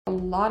A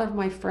lot of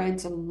my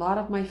friends, a lot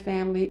of my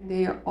family,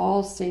 they are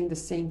all saying the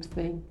same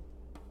thing.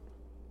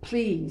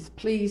 Please,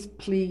 please,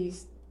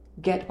 please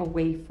get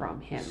away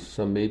from him.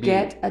 So maybe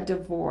get a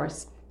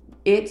divorce.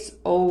 It's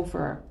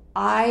over.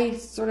 I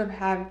sort of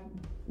have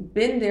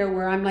been there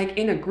where I'm like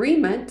in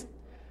agreement,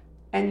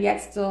 and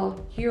yet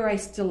still, here I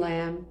still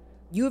am.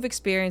 You have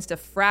experienced a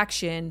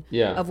fraction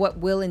of what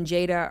Will and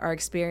Jada are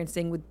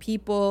experiencing, with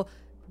people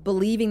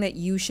believing that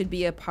you should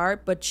be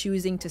apart but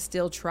choosing to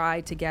still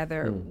try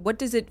together. What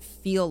does it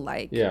feel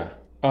like? Yeah.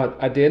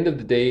 At the end of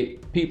the day,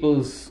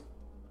 people's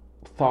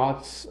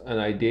thoughts and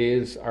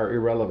ideas are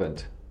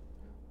irrelevant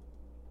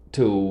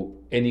to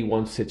any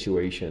one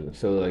situation.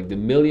 So like the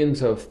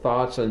millions of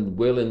thoughts on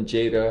Will and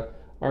Jada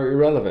are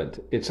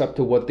irrelevant. It's up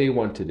to what they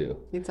want to do.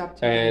 It's up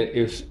to and them.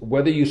 If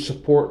whether you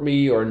support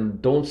me or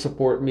don't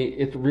support me,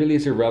 it really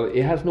is irrelevant.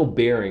 It has no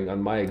bearing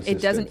on my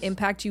existence. It doesn't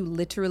impact you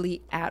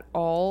literally at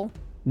all?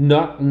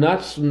 Not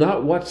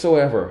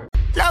whatsoever.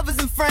 Lovers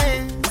and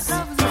friends.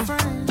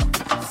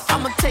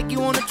 I'ma take you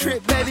on a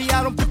trip, baby.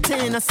 I don't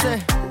pretend. I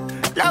said,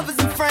 lovers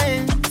and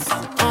friends.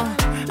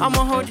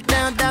 I'ma hold you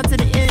down to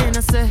the end.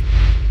 I said.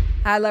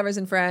 Hi, lovers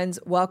and friends.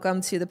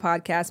 Welcome to the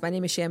podcast. My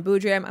name is Shan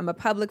Boudram. I'm a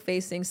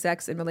public-facing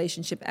sex and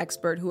relationship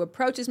expert who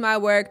approaches my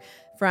work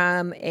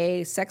from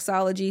a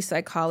sexology,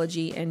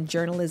 psychology, and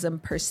journalism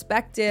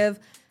perspective.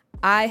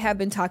 I have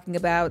been talking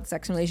about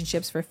sex and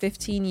relationships for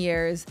 15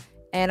 years,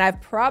 and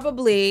I've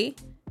probably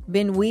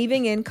been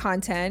weaving in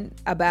content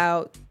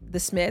about the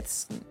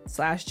Smiths /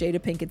 Jada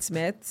Pinkett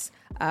Smiths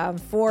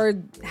for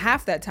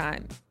half that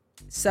time.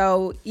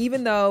 So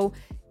even though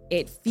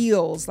it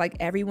feels like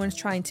everyone's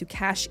trying to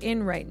cash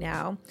in right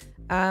now,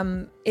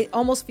 it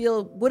almost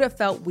would have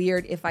felt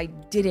weird if I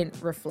didn't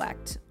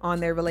reflect on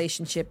their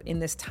relationship in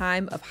this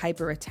time of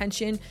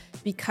hyper-attention,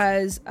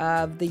 because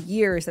of the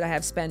years that I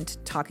have spent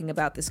talking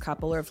about this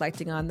couple or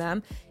reflecting on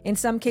them. In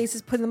some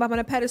cases, putting them up on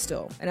a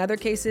pedestal. In other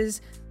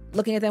cases,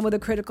 looking at them with a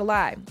critical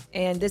eye.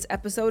 And this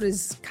episode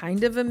is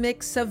kind of a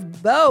mix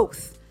of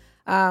both.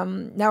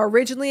 Now,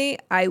 originally,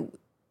 I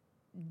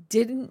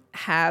didn't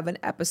have an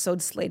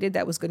episode slated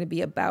that was going to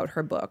be about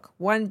her book.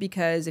 One,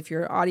 because if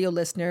you're an audio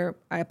listener,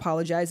 I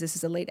apologize, this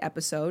is a late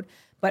episode,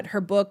 but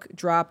her book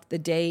dropped the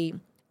day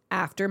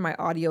after my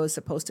audio is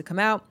supposed to come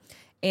out.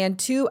 And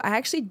two, I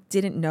actually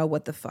didn't know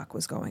what the fuck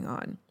was going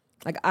on.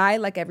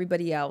 Like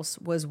everybody else,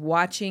 was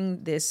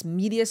watching this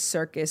media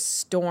circus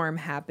storm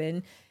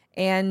happen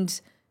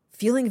and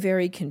feeling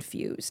very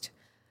confused.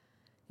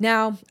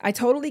 Now, I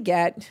totally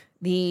get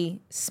the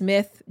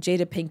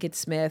Jada Pinkett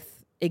Smith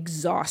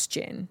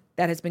exhaustion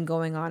that has been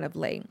going on of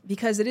late,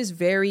 because it is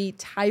very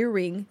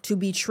tiring to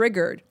be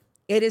triggered.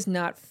 It is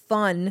not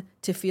fun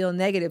to feel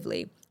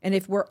negatively. And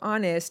if we're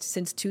honest,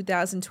 since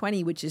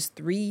 2020, which is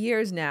 3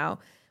 years now,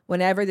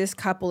 whenever this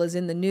couple is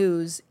in the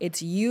news,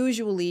 it's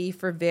usually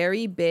for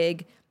very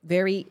big,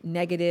 very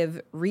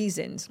negative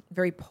reasons,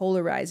 very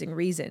polarizing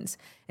reasons.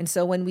 And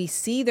so when we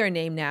see their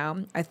name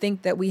now, I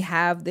think that we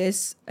have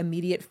this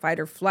immediate fight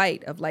or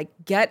flight of like,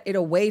 get it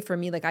away from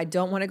me. Like, I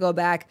don't want to go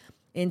back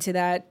into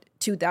that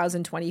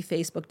 2020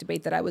 Facebook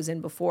debate that I was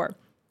in before.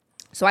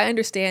 So I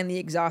understand the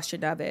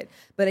exhaustion of it.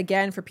 But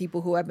again, for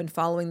people who have been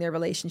following their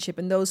relationship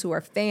and those who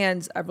are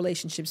fans of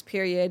relationships,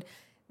 period,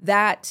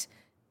 that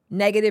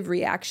negative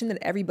reaction that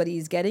everybody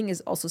is getting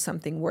is also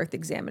something worth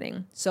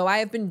examining. So I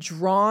have been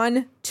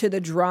drawn to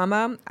the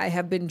drama. I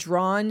have been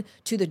drawn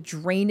to the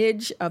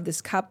drainage of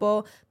this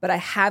couple, but I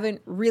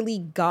haven't really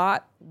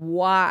got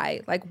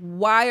why. Like,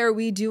 why are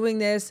we doing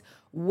this?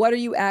 What are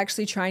you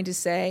actually trying to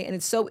say? And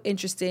it's so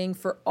interesting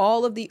for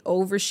all of the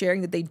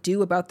oversharing that they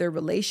do about their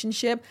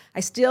relationship. I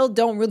still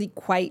did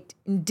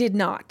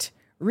not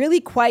really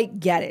quite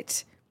get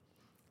it.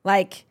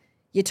 Like,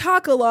 you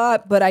talk a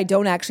lot, but I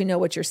don't actually know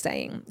what you're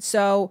saying.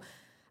 So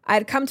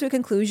I'd come to a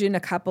conclusion a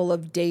couple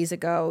of days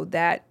ago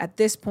that at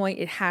this point,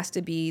 it has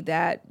to be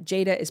that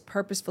Jada is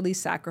purposefully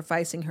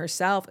sacrificing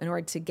herself in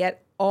order to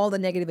get all the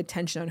negative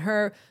attention on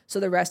her so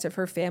the rest of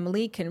her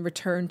family can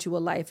return to a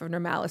life of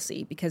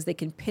normalcy, because they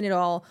can pin it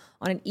all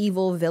on an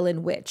evil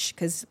villain witch.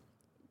 Because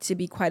to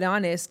be quite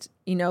honest,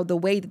 the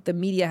way that the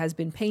media has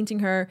been painting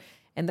her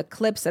and the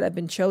clips that have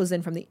been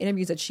chosen from the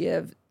interviews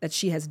that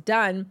she has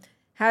done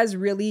has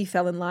really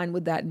fell in line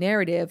with that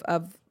narrative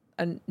of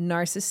a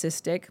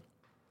narcissistic,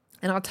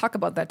 and I'll talk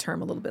about that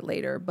term a little bit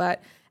later,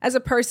 but as a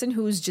person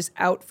who's just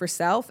out for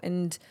self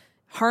and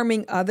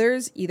harming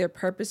others, either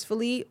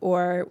purposefully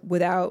or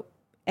without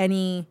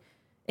any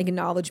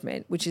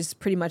acknowledgement, which is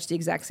pretty much the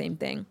exact same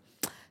thing.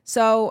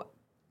 So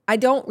I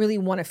don't really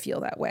want to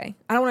feel that way.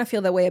 I don't want to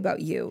feel that way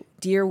about you,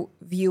 dear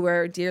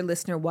viewer, dear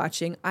listener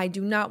watching. I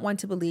do not want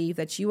to believe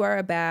that you are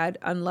a bad,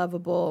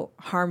 unlovable,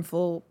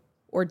 harmful,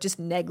 or just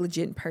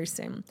negligent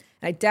person. And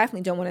I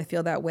definitely don't want to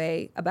feel that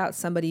way about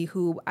somebody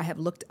who I have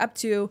looked up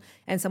to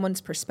and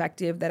someone's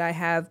perspective that I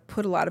have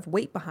put a lot of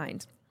weight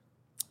behind.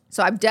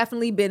 So I've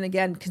definitely been,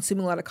 again,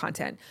 consuming a lot of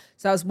content.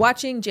 So I was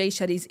watching Jay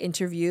Shetty's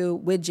interview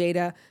with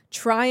Jada,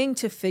 trying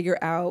to figure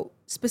out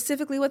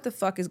specifically what the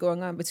fuck is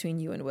going on between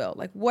you and Will.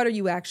 Like, what are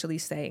you actually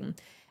saying?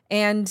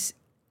 And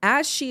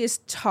as she is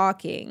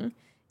talking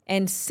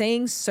and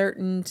saying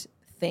certain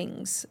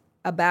things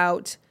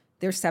about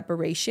their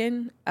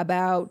separation,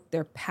 about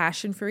their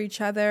passion for each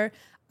other,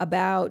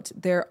 about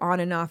their on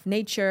and off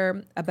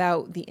nature,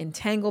 about the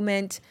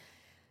entanglement,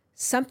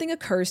 something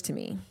occurs to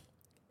me.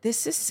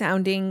 This is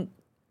sounding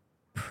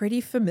pretty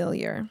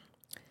familiar.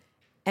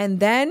 And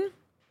then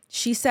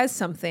she says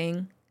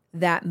something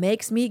that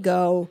makes me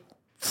go,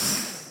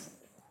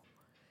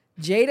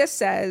 Jada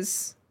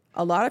says,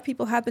 a lot of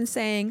people have been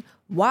saying,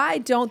 why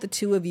don't the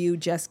two of you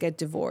just get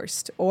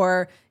divorced?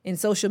 Or in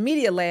social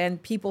media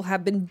land, people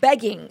have been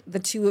begging the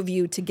two of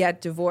you to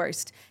get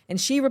divorced. And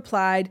she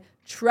replied,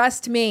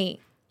 trust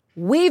me,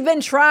 we've been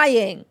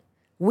trying.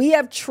 We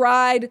have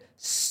tried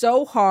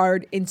so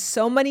hard in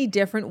so many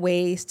different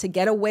ways to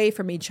get away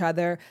from each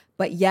other,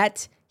 but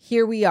yet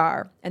here we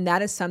are. And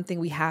that is something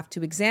we have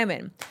to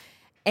examine.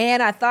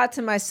 And I thought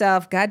to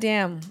myself,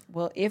 goddamn,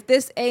 well, if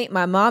this ain't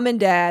my mom and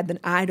dad, then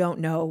I don't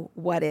know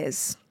what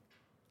is.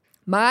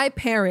 My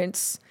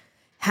parents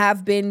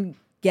have been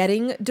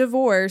getting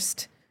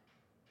divorced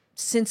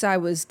since I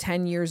was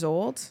 10 years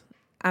old.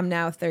 I'm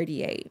now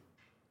 38.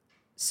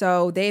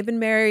 So they've been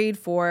married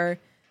for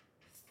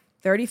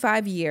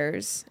 35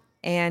 years.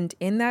 And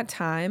in that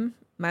time,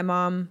 my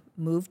mom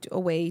moved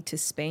away to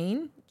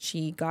Spain.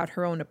 She got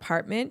her own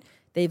apartment.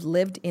 They've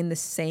lived in the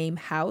same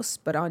house,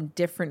 but on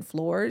different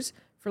floors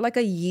for like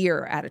a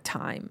year at a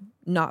time,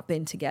 not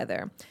been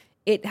together.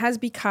 It has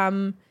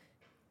become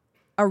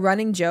a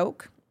running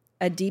joke,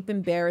 a deep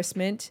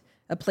embarrassment,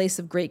 a place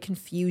of great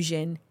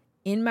confusion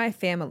in my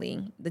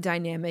family, the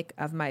dynamic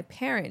of my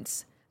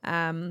parents,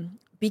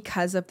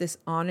 because of this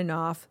on and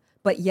off,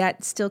 but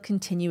yet still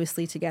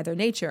continuously together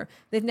nature.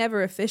 They've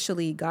never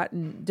officially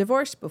gotten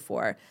divorced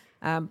before,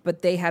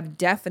 but they have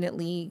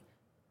definitely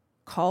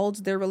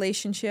called their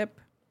relationship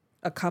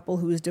a couple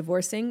who is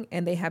divorcing,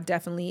 and they have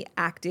definitely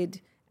acted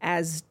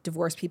as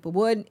divorced people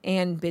would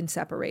and been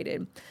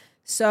separated.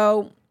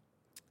 So,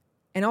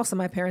 and also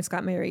my parents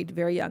got married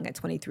very young at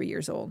 23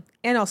 years old.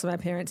 And also my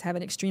parents have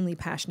an extremely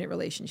passionate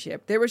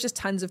relationship. There was just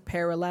tons of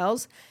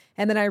parallels.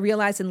 And then I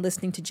realized in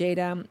listening to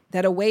Jada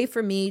that a way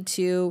for me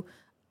to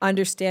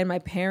understand my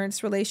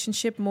parents'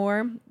 relationship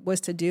more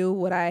was to do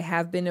what I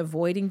have been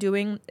avoiding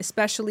doing,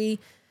 especially,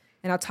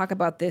 and I'll talk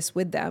about this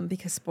with them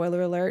because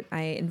spoiler alert,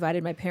 I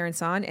invited my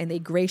parents on and they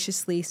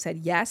graciously said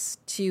yes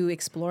to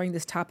exploring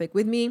this topic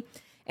with me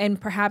and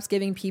perhaps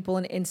giving people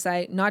an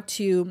insight, not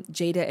to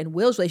Jada and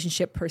Will's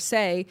relationship per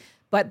se,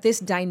 but this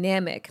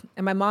dynamic.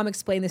 And my mom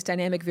explained this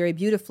dynamic very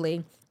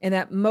beautifully, in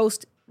that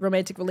most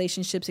romantic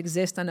relationships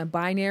exist on a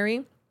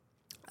binary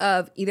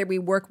of either we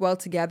work well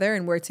together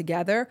and we're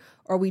together,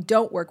 or we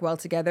don't work well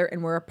together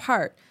and we're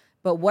apart.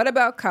 But what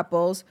about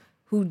couples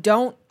who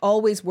don't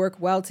always work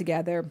well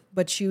together,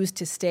 but choose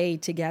to stay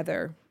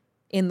together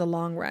in the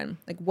long run?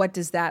 Like, what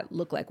does that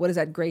look like? What does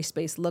that gray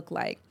space look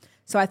like?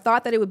 So I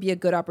thought that it would be a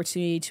good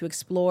opportunity to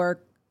explore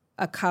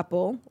a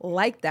couple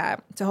like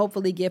that, to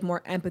hopefully give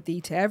more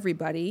empathy to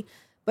everybody,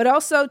 but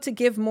also to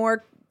give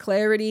more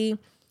clarity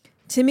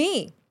to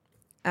me.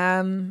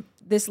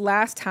 This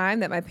last time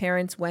that my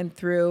parents went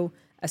through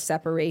a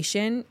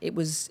separation, it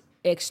was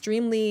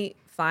extremely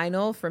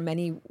final for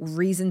many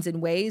reasons and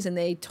ways, and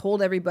they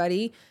told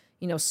everybody,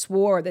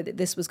 swore that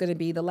this was going to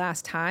be the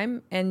last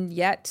time, and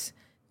yet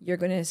you're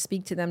going to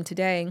speak to them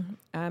today,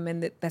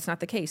 and that's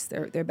not the case.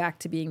 They're back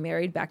to being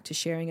married, back to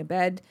sharing a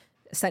bed,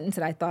 a sentence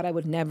that I thought I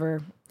would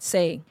never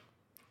say.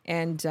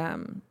 And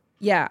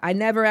I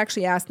never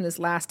actually asked them this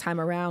last time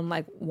around,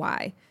 like,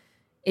 why.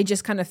 It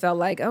just kind of felt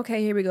like,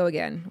 okay, here we go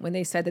again. When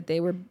they said that they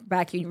were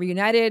back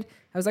reunited,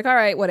 I was like, all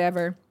right,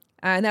 whatever.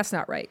 And that's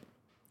not right.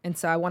 And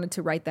so I wanted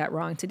to right that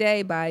wrong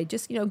today by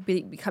just,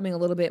 becoming a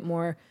little bit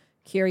more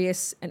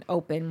curious and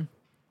open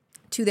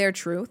to their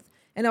truth,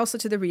 and also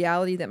to the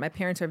reality that my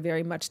parents are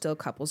very much still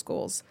couples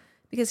goals.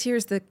 Because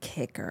here's the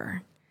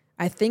kicker.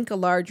 I think a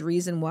large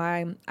reason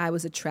why I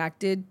was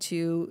attracted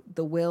to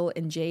the Will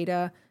and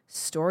Jada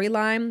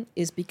storyline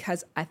is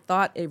because I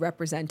thought it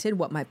represented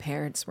what my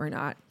parents were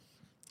not.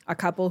 A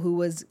couple who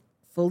was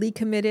fully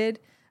committed,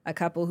 a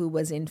couple who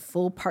was in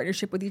full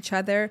partnership with each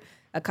other,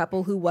 a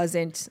couple who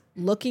wasn't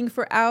looking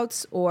for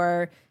outs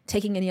or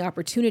taking any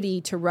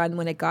opportunity to run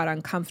when it got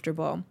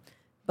uncomfortable.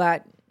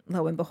 But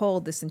lo and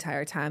behold, this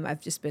entire time,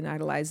 I've just been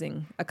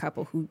idolizing a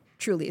couple who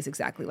truly is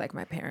exactly like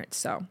my parents.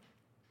 So,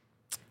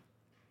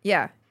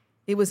 yeah,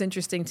 it was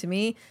interesting to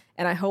me.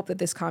 And I hope that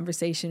this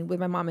conversation with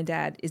my mom and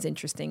dad is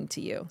interesting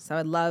to you. So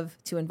I'd love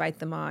to invite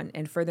them on,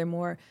 and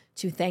furthermore,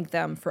 to thank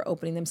them for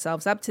opening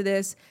themselves up to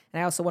this.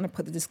 And I also want to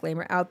put the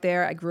disclaimer out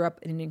there. I grew up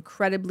in an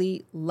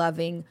incredibly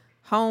loving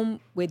home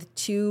with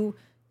two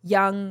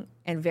young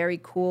and very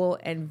cool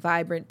and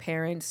vibrant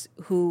parents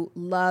who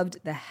loved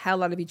the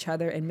hell out of each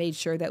other and made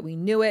sure that we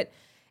knew it.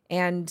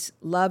 And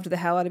loved the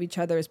hell out of each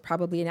other is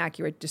probably an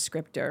accurate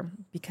descriptor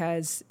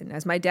because, and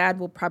as my dad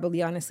will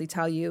probably honestly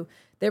tell you,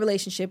 their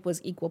relationship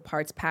was equal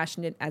parts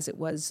passionate as it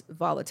was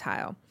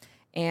volatile.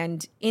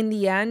 And in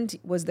the end,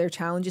 was there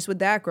challenges with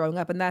that? Growing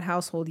up in that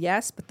household,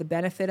 yes, but the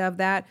benefit of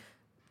that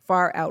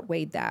far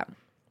outweighed that.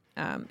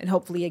 And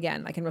hopefully,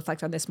 again, I can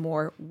reflect on this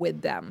more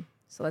with them.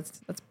 So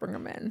let's bring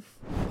them in.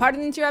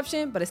 Pardon the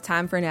interruption, but it's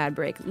time for an ad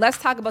break. Let's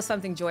talk about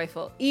something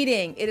joyful.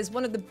 Eating. It is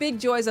one of the big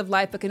joys of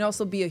life, but can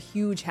also be a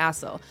huge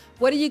hassle.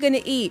 What are you going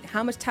to eat?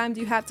 How much time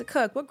do you have to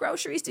cook? What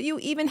groceries do you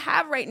even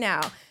have right now?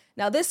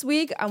 Now, this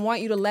week, I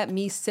want you to let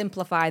me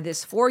simplify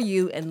this for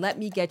you and let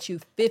me get you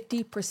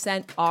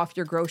 50% off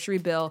your grocery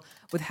bill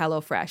with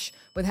HelloFresh.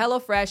 With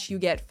HelloFresh, you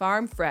get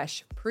farm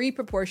fresh,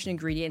 pre-proportioned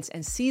ingredients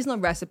and seasonal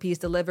recipes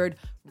delivered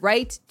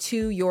right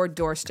to your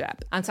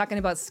doorstep. I'm talking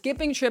about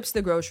skipping trips to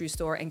the grocery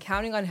store and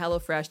counting on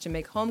HelloFresh to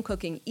make home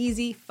cooking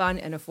easy, fun,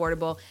 and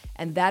affordable.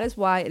 And that is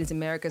why it is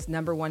America's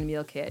 #1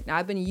 meal kit. Now,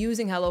 I've been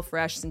using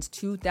HelloFresh since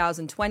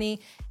 2020,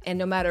 and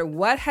no matter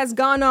what has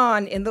gone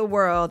on in the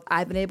world,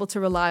 I've been able to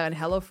rely on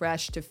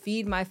HelloFresh to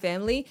feed my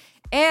family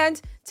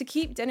and to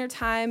keep dinner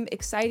time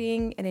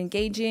exciting and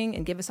engaging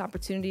and give us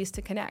opportunities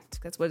to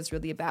connect. That's what it's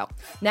really about.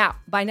 Now,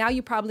 by now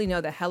you probably know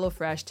that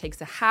HelloFresh takes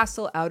the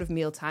hassle out of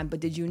mealtime,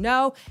 but did you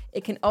know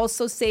it can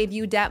also save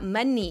you that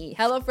money?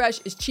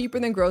 HelloFresh is cheaper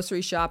than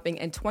grocery shopping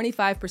and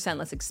 25%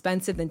 less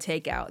expensive than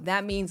takeout.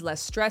 That means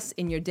less stress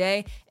in your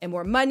day and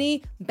more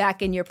money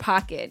back in your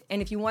pocket.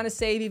 And if you want to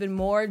save even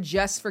more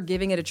just for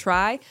giving it a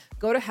try,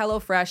 go to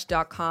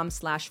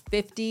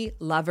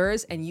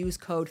HelloFresh.com/50lovers and use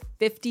code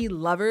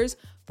 50lovers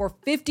for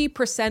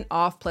 50%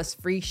 off plus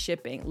free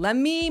shipping. Let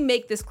me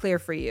make this clear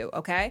for you,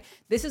 okay?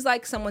 This is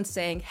like someone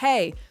saying,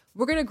 hey,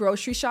 we're gonna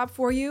grocery shop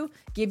for you,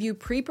 give you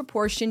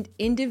pre-proportioned,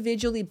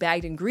 individually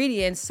bagged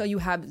ingredients so you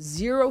have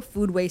zero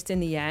food waste in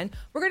the end.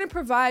 We're gonna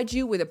provide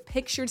you with a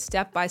pictured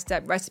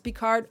step-by-step recipe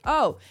card.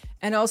 Oh,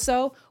 and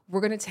also,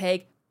 we're gonna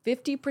take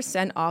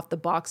 50% off the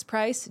box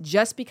price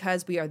just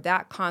because we are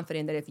that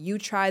confident that if you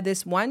try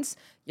this once,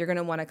 you're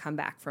gonna wanna come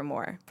back for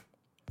more.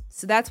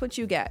 So that's what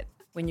you get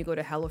when you go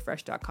to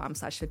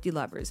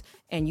HelloFresh.com/50lovers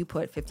and you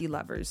put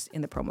 50lovers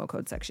in the promo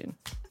code section.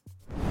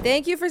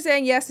 Thank you for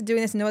saying yes to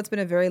doing this. I know it's been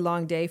a very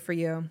long day for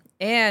you.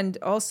 And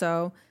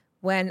also,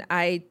 when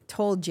I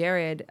told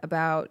Jared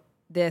about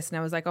this and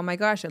I was like, oh my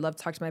gosh, I'd love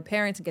to talk to my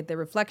parents and get their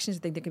reflections.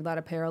 I think there could be a lot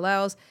of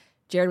parallels.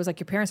 Jared was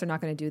like, your parents are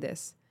not going to do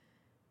this.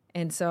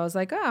 And so I was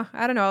like, oh,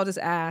 I don't know. I'll just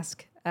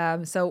ask.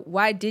 So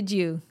why did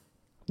you?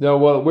 No,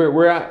 well,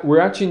 we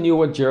actually knew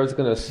what Jared's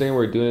going to say. And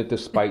we're doing it to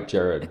spite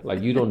Jared.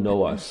 Like, you don't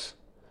know us.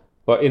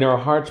 But in our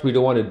hearts, we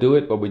don't want to do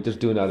it, but we're just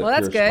doing it out of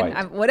pure spite. Well,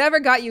 that's good.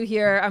 Whatever got you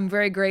here, I'm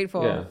very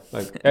grateful. Yeah,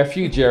 like F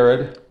you,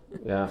 Jared.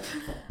 Yeah.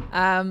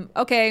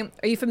 Okay,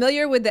 are you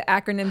familiar with the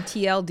acronym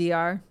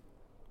TLDR?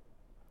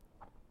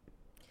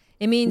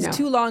 It means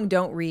too long,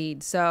 don't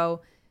read.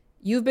 So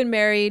you've been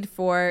married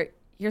for,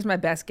 here's my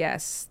best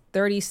guess,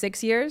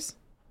 36 years?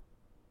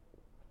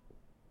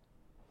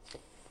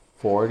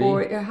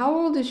 40. How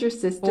old is your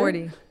sister?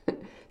 40.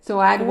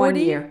 So add 1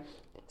 year.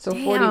 So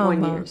Damn.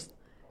 41 years.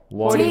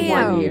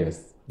 41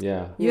 years.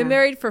 Yeah. You've been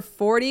married for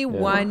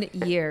 41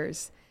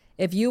 years.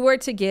 If you were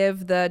to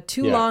give the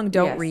too long,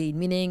 don't read,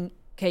 meaning,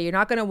 okay, you're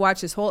not going to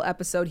watch this whole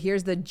episode.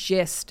 Here's the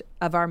gist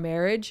of our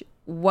marriage.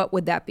 What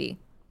would that be?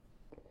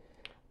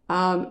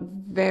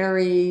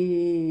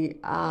 Very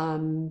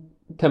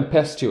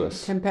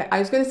tempestuous. I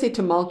was going to say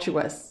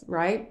tumultuous,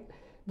 right?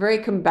 Very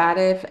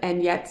combative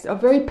and yet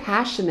very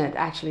passionate,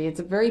 actually. It's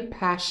a very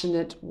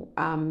passionate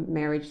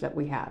marriage that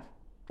we have.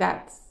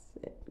 That's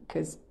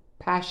because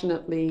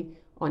passionately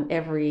on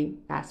every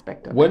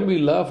aspect of it. When we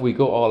love, we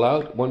go all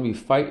out. When we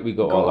fight, we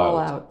go all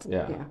out.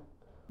 Yeah.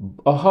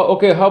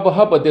 Okay, how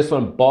about this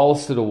one?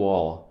 Balls to the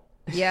wall.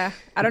 Yeah.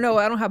 I don't know.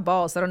 I don't have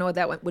balls. So I don't know what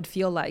that would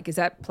feel like. Is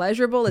that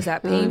pleasurable? Is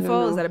that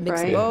painful? Is that a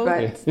mix of both?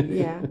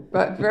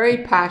 But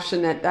very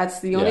passionate. That's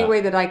the only way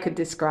that I could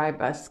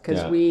describe us,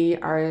 because we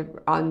are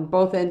on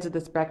both ends of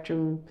the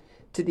spectrum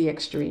to the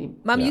extreme.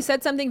 Mom, you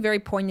said something very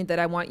poignant that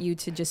I want you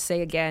to just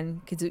say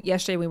again, because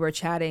yesterday when we were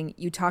chatting,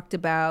 you talked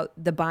about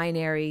the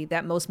binary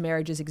that most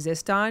marriages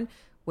exist on,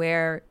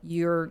 where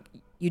you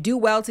do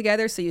well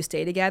together, so you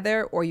stay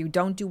together, or you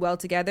don't do well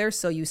together,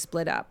 so you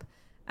split up.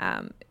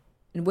 And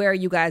where are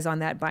you guys on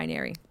that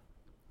binary?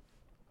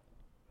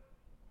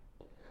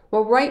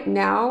 Well, right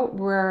now,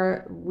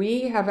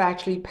 we have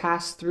actually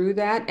passed through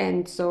that,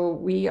 and so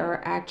we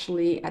are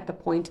actually at the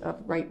point of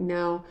right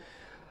now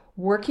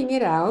working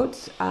it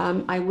out.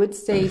 I would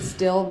say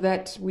still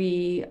that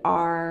we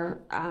are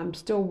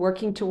still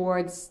working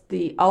towards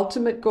the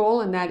ultimate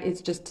goal, and that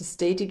is just to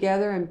stay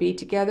together and be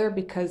together,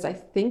 because I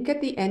think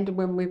at the end,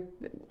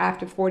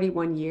 after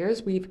 41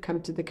 years, we've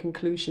come to the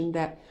conclusion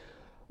that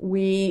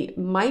we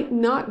might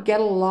not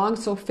get along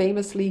so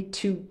famously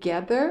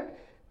together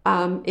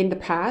in the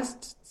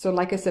past. So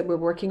like I said, we're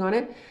working on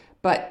it,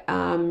 but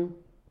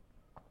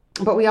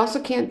we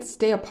also can't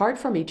stay apart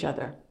from each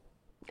other.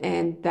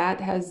 And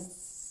that has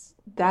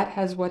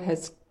what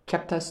has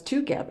kept us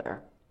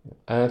together.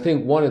 And I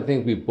think one of the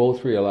things we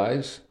both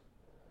realize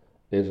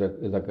is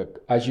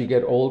as you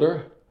get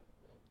older,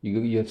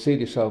 you say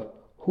to yourself,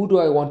 who do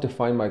I want to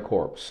find my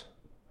corpse?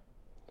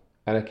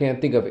 And I can't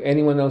think of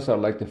anyone else I'd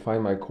like to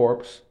find my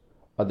corpse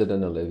other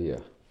than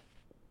Olivia.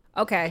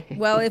 Okay.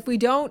 Well, if we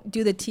don't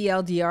do the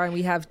TLDR and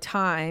we have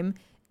time,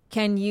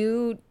 can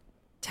you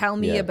Tell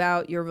me Yes.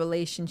 about your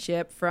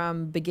relationship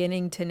from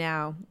beginning to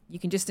now. You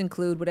can just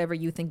include whatever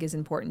you think is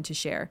important to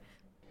share.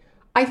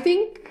 I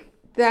think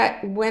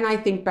that when I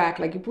think back,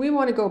 like if we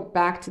want to go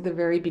back to the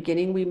very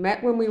beginning, we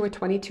met when we were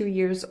 22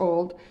 years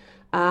old.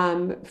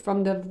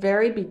 From the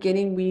very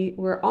beginning, we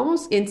were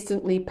almost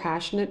instantly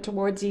passionate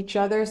towards each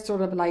other,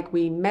 sort of like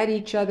we met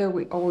each other,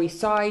 we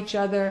saw each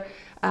other,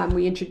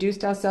 we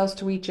introduced ourselves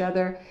to each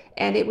other,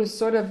 and it was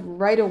sort of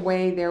right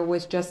away there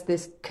was just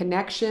this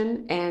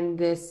connection and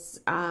this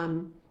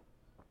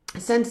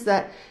sense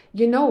that,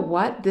 you know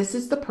what, this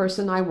is the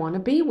person I want to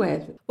be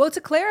with. Well, to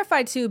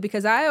clarify too,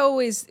 because I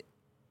always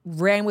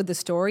ran with the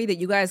story that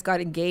you guys got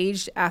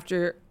engaged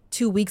after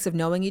 2 weeks of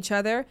knowing each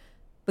other,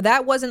 but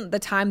that wasn't the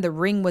time the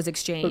ring was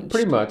exchanged.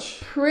 Pretty much.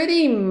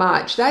 Pretty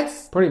much.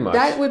 Pretty much.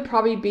 That would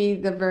probably be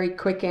the very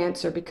quick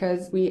answer,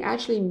 because we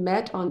actually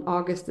met on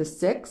August the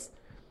 6th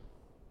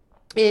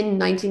in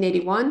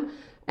 1981,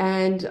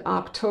 and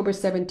October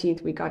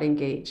 17th we got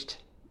engaged.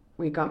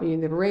 We got me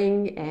in the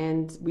ring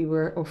and we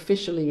were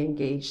officially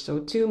engaged. So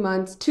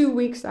 2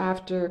 weeks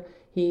after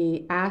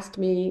he asked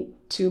me,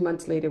 2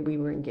 months later we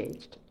were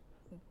engaged.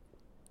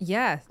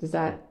 Yeah. Does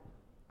that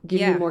give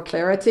Yeah. you more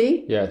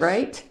clarity? Yes.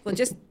 Right? Well,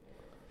 just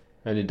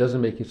And it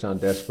doesn't make you sound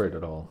desperate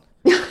at all.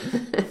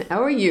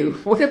 How are you?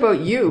 What about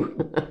you?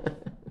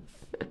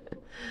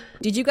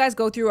 did you guys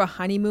go through a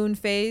honeymoon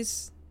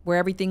phase where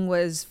everything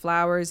was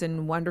flowers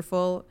and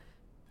wonderful?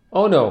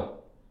 Oh no.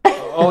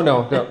 Oh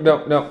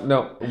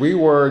no. We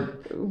were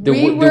the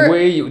We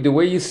were- the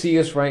way you see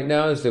us right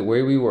now is the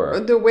way we were.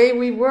 The way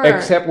we were.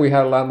 Except we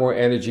had a lot more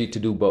energy to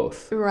do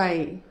both.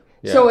 Right.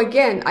 Yeah. So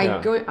again, I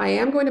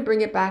Yeah. am going to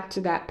bring it back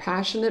to that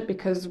passionate,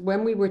 because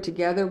when we were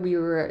together, we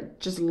were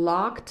just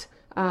locked.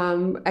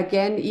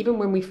 Again, even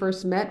when we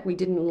first met, we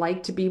didn't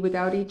like to be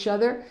without each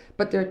other.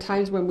 But there are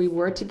times when we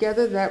were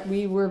together that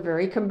we were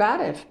very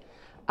combative.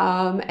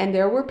 And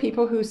there were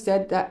people who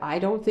said that I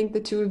don't think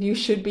the two of you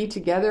should be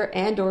together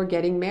and or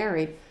getting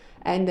married.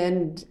 And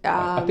then,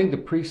 I think the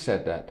priest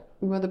said that.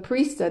 well, the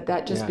priest said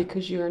that just Yeah.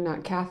 because you're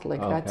not Catholic,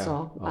 that's Okay,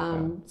 all.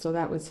 okay. So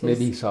that was his.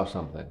 Maybe he saw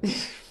something.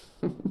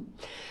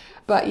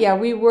 But yeah,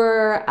 we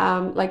were,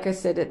 like I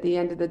said, at the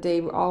end of the day,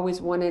 we're always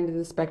one end of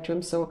the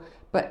spectrum. So,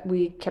 but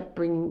we kept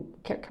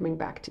coming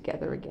back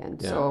together again.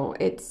 Yeah. So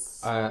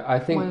it's I one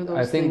of think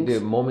those the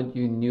things. moment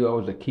you knew I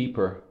was a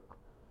keeper,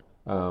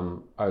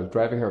 I was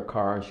driving her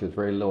car and she was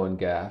very low on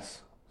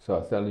gas. So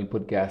I said, let me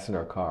put gas in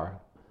her car.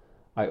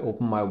 I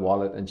opened my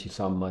wallet and she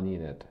saw money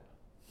in it.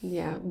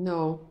 Yeah,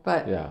 no,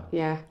 but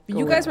Yeah.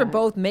 You go guys with were that.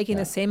 both making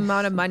the same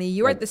amount of money.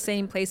 You were at the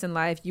same place in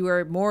life. You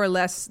were more or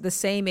less the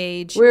same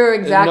age. We were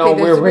exactly No,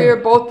 this. We we're-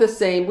 were both the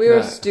same. We were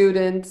No.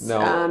 students,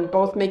 No.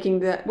 both making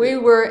the. We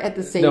were at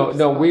the same. No,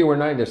 spot. we were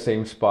not in the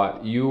same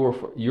spot.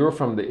 You're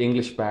from the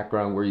English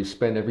background where you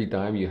spend every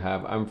dime you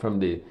have. I'm from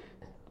the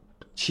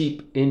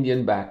cheap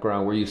Indian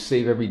background where you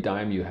save every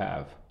dime you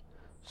have.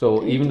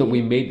 So even though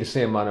we made the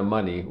same amount of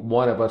money,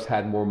 one of us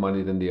had more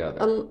money than the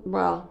other.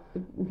 Well,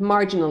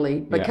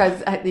 marginally,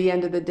 because at the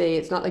end of the day,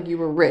 it's not like you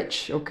were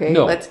rich. Okay,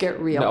 No, let's get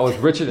real. No, I was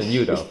richer than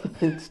you though.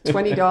 It's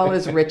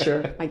 $20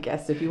 richer, I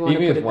guess, if you want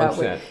Even to put if it that 1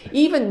 way. cent.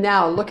 Even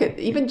now, look at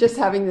even just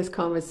having this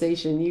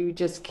conversation, you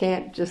just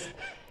can't just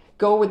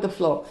go with the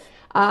flow.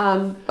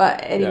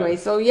 But anyway, Yeah.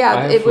 so yeah,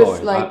 I'm it flowing.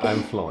 was like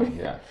I'm flowing.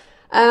 Yeah.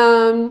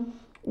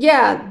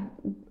 yeah.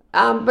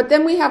 But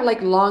then we have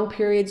like long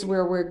periods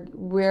where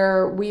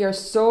we are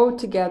so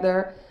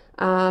together.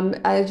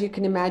 As you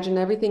can imagine,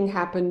 everything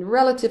happened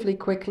relatively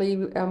quickly.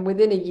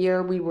 Within a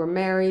year, we were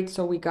married.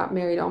 So we got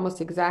married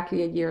almost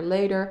exactly a year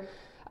later.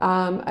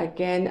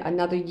 Again,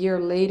 another year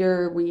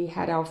later, we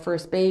had our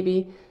first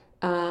baby.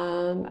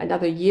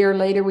 Another year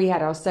later, we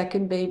had our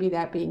second baby,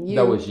 that being you.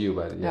 That was you,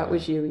 but yeah. That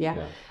was you,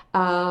 yeah.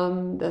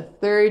 The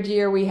third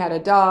year, we had a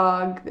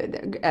dog,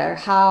 a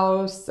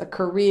house, a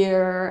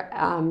career,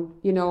 and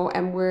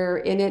we're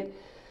in it.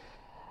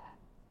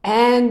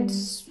 And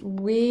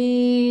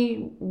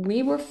we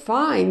were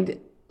fine.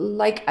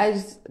 Like,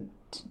 as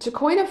to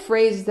coin a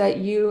phrase that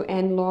you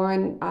and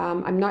Lauren,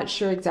 I'm not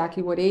sure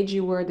exactly what age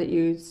you were, that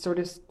you sort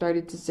of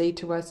started to say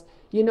to us,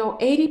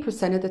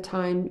 80% of the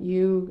time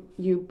you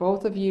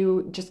both of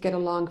you just get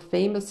along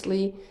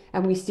famously,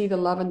 and we see the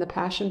love and the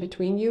passion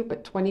between you,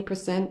 but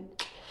 20%,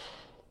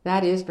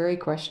 that is very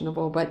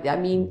questionable. But I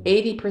mean,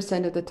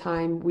 80% of the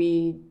time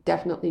we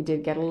definitely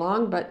did get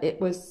along, but it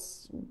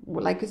was,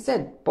 like I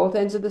said, both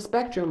ends of the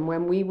spectrum.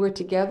 When we were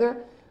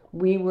together,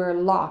 we were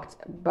locked,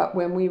 but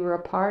when we were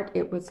apart,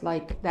 it was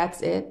like,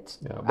 that's it.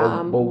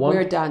 Yeah,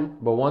 we're done.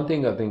 But one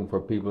thing I think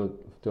for people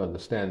to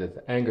understand is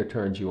anger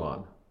turns you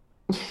on.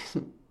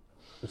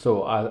 So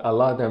a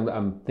lot of them,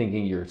 I'm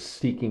thinking you're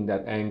seeking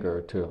that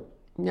anger to.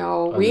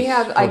 No, we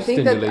have. for I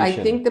think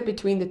stimulation. that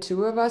between the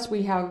two of us,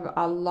 we have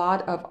a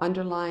lot of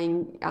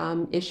underlying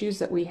issues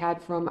that we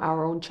had from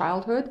our own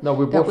childhood. No,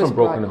 we're that both was from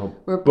broken brought- homes.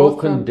 We're both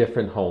Broken, from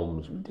different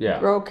homes. Yeah.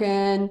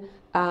 broken.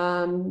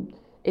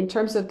 In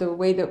terms of the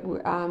way that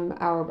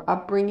our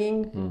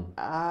upbringing,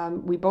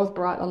 we both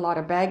brought a lot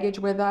of baggage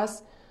with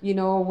us.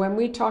 When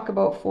we talk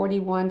about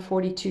 41,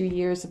 42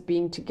 years of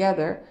being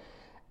together,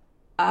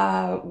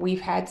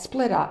 We've had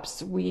split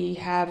ups. We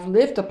have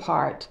lived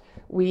apart.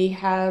 We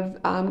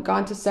have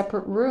gone to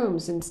separate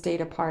rooms and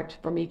stayed apart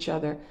from each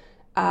other.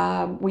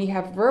 We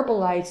have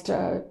verbalized,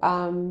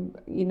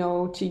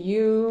 to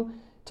you,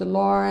 to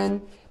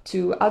Lauren,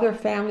 to other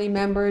family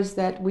members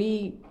that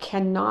we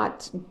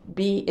cannot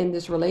be in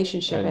this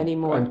relationship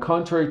anymore. And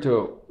contrary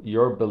to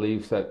your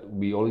beliefs that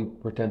we only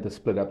pretend to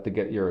split up to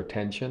get your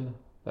attention,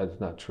 that's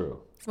not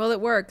true. Well, it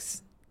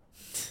works.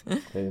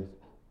 Okay?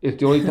 It's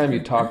the only time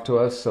you talk to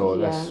us, so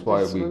Yeah, that's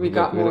why that's we where we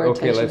got more okay,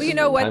 attention. let's But you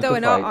know what, time though? to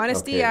In all fight.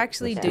 honesty, Okay, I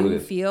actually let's do do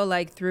it. feel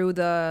like through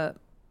the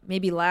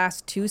maybe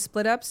last 2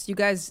 split ups, you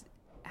guys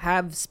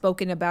have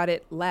spoken about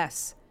it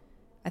less.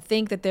 I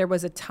think that there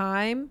was a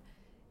time,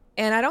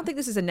 and I don't think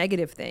this is a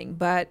negative thing,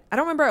 but I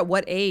don't remember at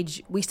what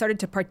age we started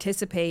to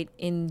participate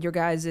in your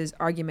guys'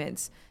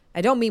 arguments.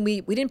 I don't mean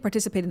we didn't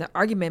participate in the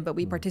argument, but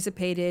we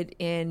participated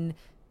in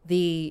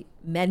the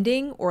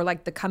mending or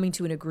like the coming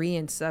to an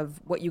agreement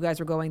of what you guys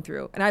were going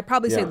through. And I'd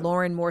probably say Yeah.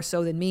 Lauren more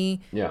so than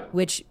me, Yeah.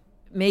 which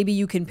maybe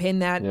you can pin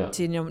that Yeah.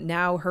 to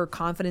now her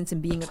confidence in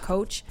being a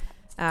coach.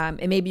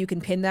 And maybe you can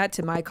pin that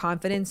to my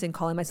confidence in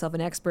calling myself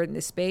an expert in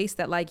this space,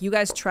 that like you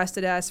guys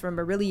trusted us from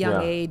a really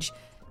young Yeah. age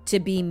to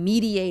be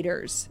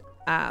mediators.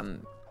 Do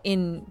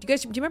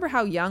you remember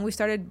how young we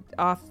started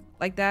off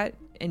like that?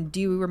 And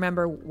do you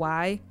remember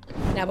why?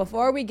 Now,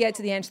 before we get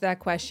to the answer to that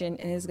question,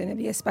 and it's going to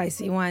be a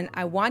spicy one,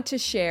 I want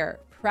to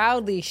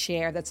proudly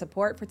share that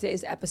support for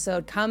today's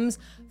episode comes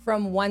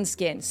from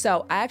OneSkin.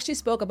 So I actually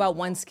spoke about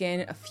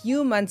OneSkin a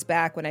few months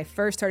back when I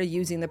first started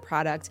using the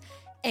product,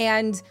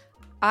 and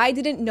I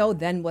didn't know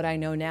then what I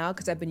know now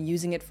because I've been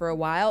using it for a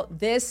while.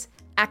 This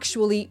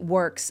actually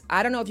works.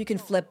 I don't know if you can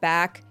flip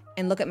back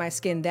and look at my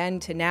skin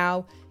then to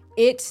now.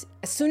 As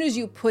soon as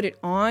you put it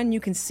on, you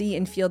can see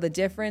and feel the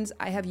difference.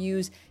 I have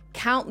used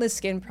countless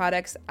skin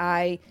products.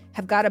 I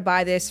have got to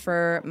buy this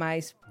for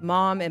my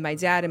mom and my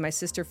dad and my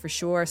sister for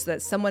sure, so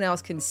that someone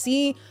else can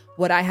see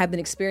what I have been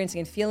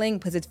experiencing and feeling,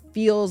 because it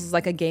feels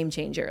like a game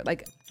changer.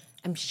 Like,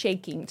 I'm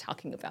shaking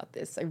talking about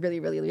this. I really,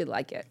 really, really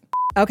like it.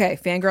 Okay,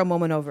 fangirl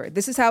moment over.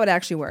 This is how it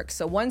actually works.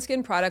 So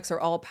OneSkin products are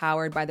all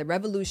powered by the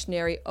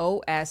revolutionary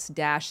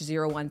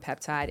OS-01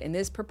 peptide, and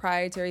this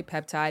proprietary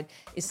peptide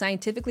is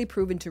scientifically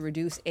proven to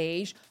reduce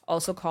age,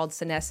 also called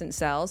senescent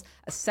cells,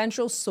 a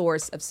central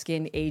source of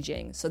skin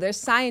aging. So their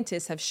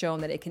scientists have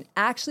shown that it can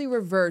actually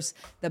reverse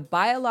the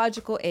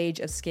biological age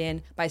of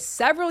skin by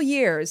several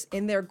years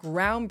in their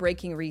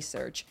groundbreaking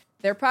research.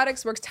 Their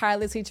products work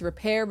tirelessly to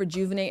repair,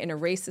 rejuvenate, and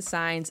erase the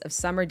signs of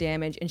summer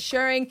damage,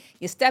 ensuring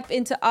you step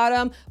into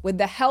autumn with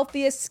the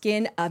healthiest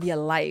skin of your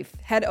life.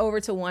 Head over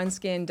to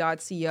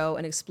oneskin.co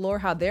and explore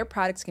how their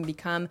products can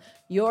become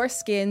your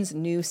skin's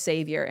new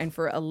savior. And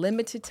for a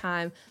limited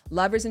time,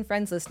 Lovers and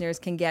Friends listeners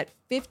can get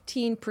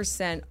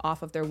 15%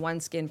 off of their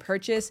OneSkin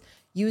purchase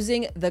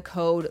using the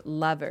code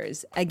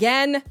LOVERS.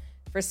 Again,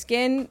 for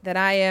skin that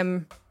I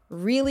am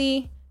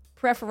really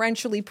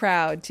preferentially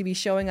proud to be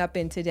showing up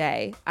in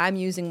today, I'm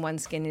using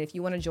OneSkin. And if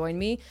you want to join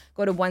me,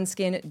 go to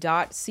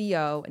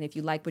oneskin.co. And if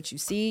you like what you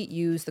see,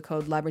 use the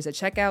code LOVERS at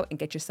checkout and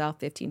get yourself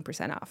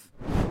 15% off.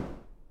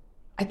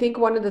 I think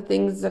one of the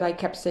things that I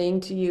kept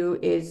saying to you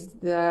is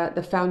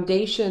the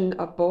foundation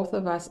of both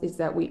of us is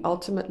that we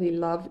ultimately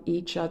love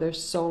each other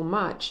so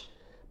much,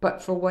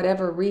 but for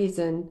whatever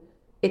reason,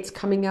 it's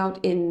coming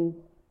out in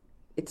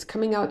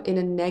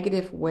a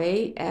negative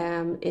way,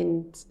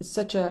 in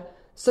such a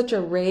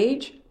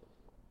rage.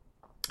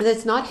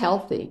 That's not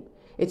healthy.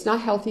 It's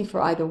not healthy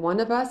for either one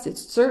of us.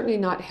 It's certainly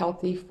not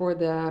healthy for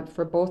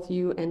both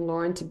you and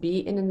Lauren to be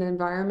in an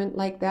environment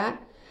like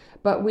that.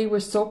 But we were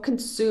so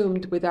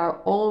consumed with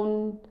our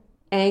own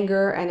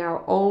anger and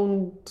our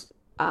own,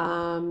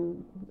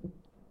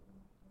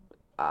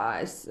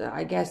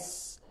 I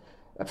guess,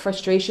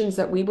 frustrations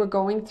that we were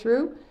going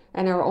through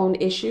and our own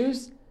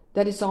issues,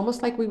 that it's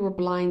almost like we were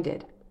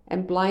blinded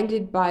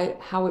by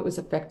how it was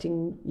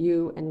affecting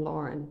you and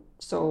Lauren.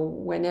 So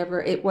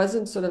whenever, it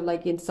wasn't sort of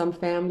like in some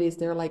families,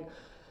 they're like,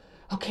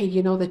 okay,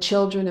 the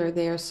children are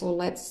there, so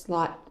let's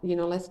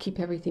keep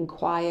everything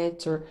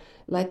quiet, or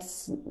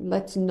let's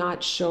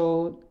not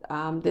show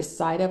this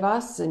side of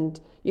us, and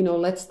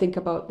let's think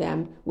about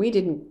them. We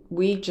didn't.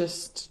 We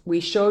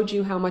showed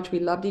you how much we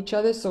loved each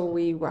other, so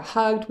we were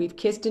hugged, we've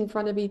kissed in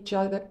front of each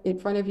other, in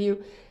front of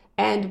you,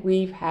 and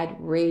we've had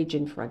rage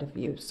in front of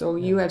you. So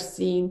you have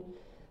seen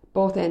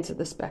both ends of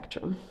the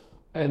spectrum.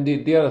 And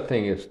the other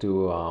thing is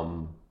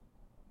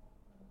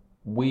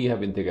we have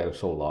been together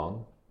so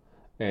long,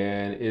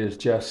 and it is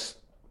just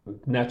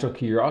natural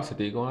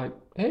curiosity going like,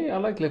 hey,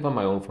 I'd like to live on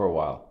my own for a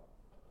while.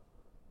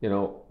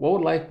 What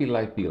would life be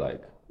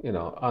like?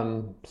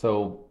 And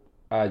so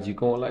as you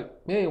go like,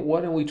 hey,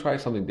 why don't we try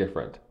something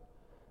different?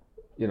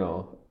 Do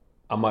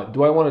I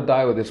want to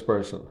die with this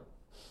person?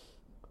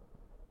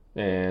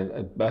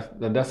 And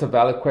that's a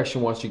valid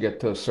question once you get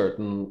to a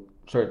certain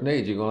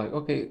age. You go like,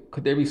 okay,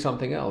 could there be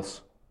something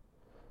else?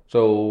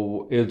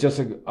 So it's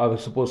just I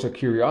suppose a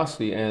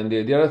curiosity. And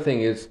the other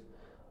thing is,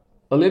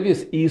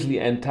 Olivia's easily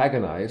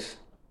antagonized,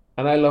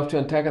 and I love to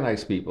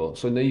antagonize people.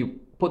 So then you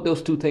put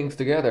those two things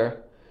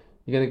together,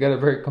 you're going to get a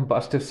very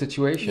combustive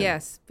situation.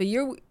 Yes, but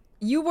you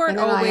weren't And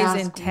then I always ask,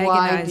 antagonizing.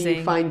 why do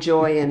you find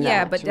joy in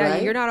Yeah, that? but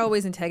right? you're not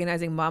always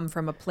antagonizing mom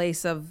from a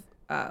place of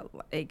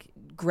like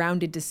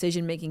grounded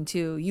decision making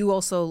too. You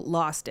also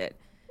lost it,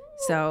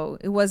 so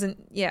it wasn't.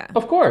 Yeah.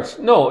 Of course,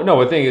 no.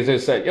 The thing is,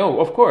 it's like,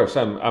 of course,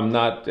 I'm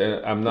not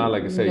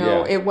like I say,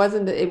 No, yeah. it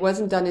wasn't. It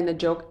wasn't done in a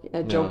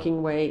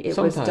joking way. It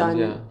was Sometimes, done.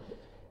 yeah.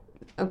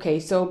 Okay,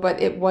 so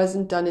but it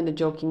wasn't done in a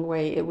joking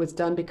way. It was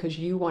done because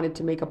you wanted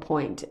to make a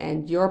point,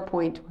 and your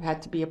point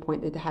had to be a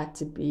point that had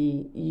to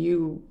be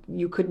you.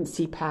 You couldn't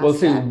see past Well,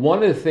 see, that.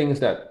 one of the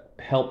things that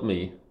helped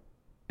me,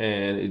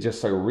 and it's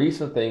just a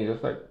recent thing,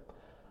 just like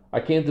I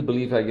came to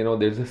believe, like,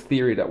 there's this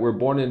theory that we're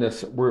born in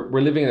this,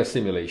 we're living in a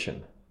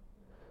simulation,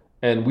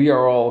 and we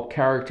are all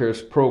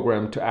characters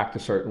programmed to act a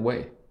certain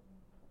way.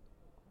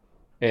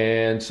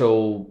 And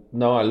so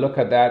now I look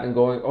at that and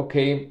going,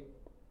 okay,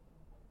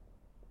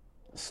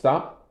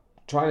 stop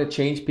trying to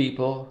change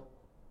people,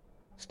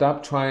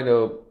 stop trying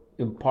to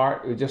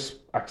impart, just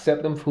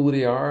accept them for who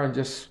they are, and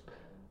just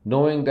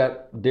knowing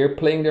that they're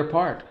playing their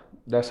part.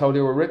 That's how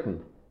they were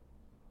written.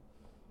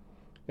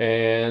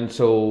 And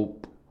so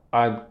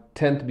I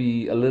tend to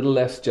be a little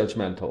less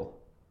judgmental,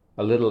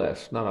 a little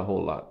less, not a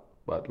whole lot,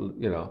 but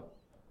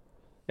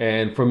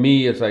And for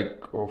me, it's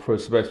like, or for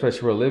especially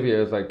for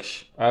Olivia, it's like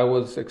I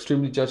was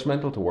extremely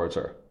judgmental towards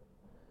her.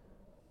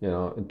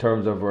 In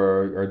terms of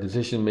her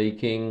decision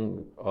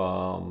making,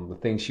 the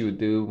things she would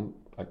do,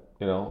 like,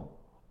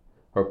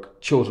 her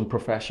chosen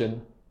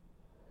profession.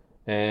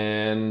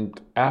 And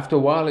after a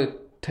while,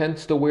 it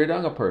tends to wear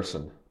down a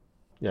person.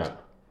 Yeah.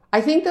 I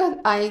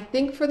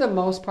think for the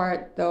most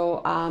part,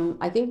 though,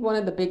 I think one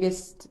of the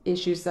biggest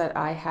issues that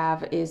I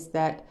have is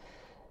that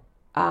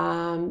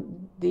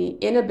the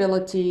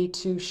inability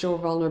to show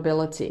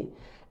vulnerability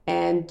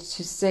and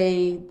to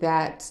say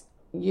that,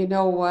 you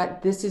know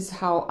what, this is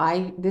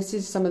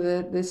some of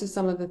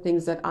the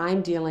things that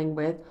I'm dealing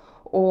with,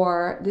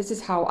 or this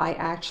is how I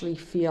actually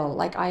feel.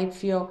 Like I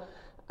feel,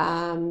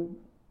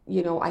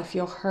 I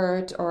feel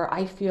hurt, or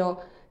I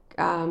feel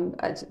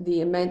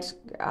the immense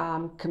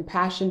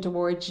compassion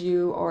towards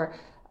you, or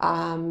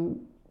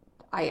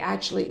I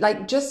actually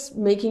like just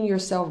making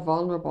yourself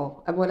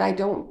vulnerable. And I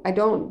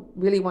don't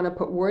really want to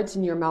put words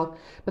in your mouth,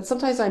 but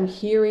sometimes I'm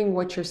hearing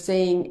what you're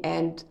saying,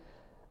 and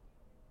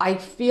I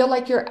feel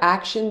like your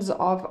actions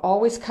have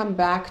always come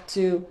back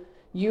to,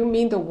 you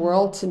mean the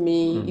world to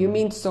me, you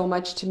mean so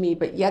much to me,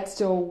 but yet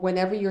still,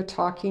 whenever you're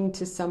talking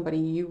to somebody,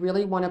 you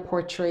really want to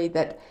portray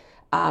that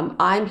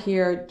I'm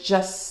here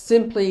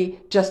simply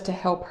to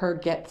help her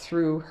get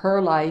through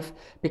her life,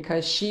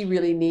 because she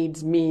really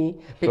needs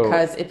me,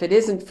 because if it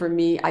isn't for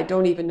me, I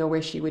don't even know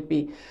where she would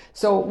be.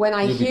 So when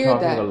I hear You'd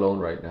be that, talking alone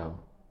right now.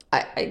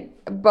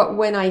 But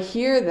when I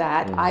hear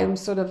that, I'm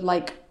sort of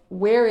like,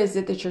 where is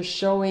it that you're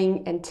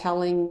showing and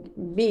telling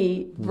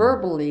me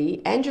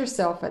verbally, and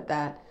yourself at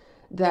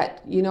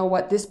that, you know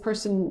what, this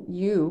person,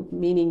 you,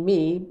 meaning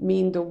me,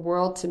 mean the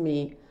world to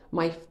me.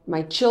 My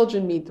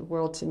children mean the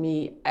world to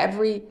me.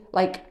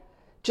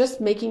 Just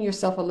making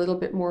yourself a little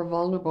bit more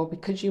vulnerable,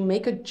 because you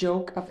make a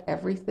joke of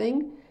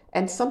everything.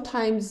 And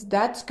sometimes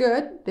that's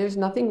good. There's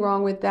nothing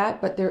wrong with that,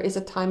 but there is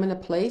a time and a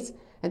place.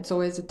 And so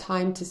it's a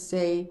time to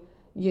say,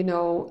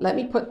 let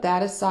me put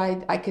that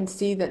aside. I can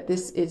see that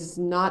this is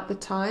not the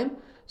time.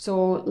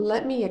 So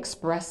let me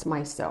express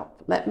myself.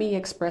 Let me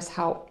express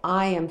how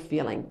I am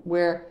feeling.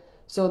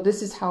 So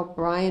this is how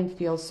Brian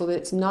feels, so that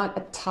it's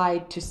not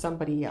tied to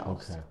somebody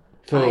else. Okay.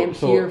 I am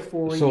here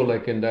for you. So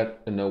like in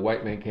the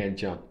White Man Can't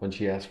Jump, when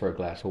she asked for a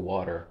glass of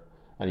water,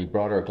 and he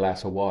brought her a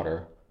glass of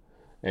water,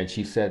 and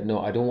she said, "No,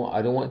 I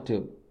want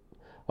you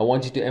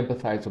to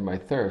empathize with my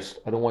thirst.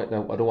 I don't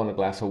want a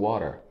glass of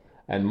water.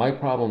 And my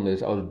problem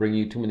is I was bringing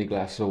you too many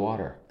glasses of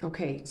water."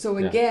 Okay, so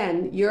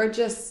again,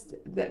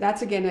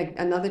 that's again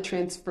another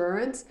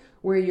transference,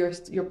 where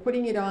you're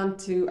putting it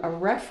onto a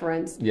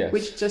reference, Yes.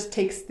 which just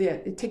takes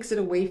it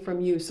away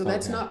from you. So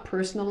that's not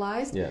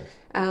personalized. Yes.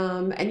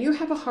 And you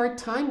have a hard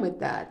time with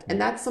that, and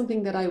that's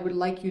something that I would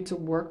like you to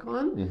work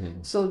on,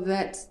 so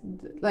that,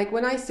 like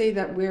when I say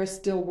that we're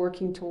still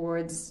working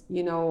towards,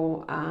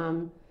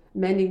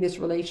 mending this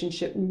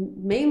relationship,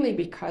 mainly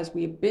because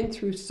we've been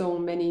through so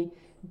many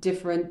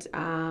different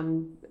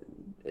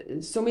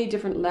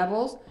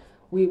levels.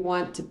 We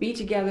want to be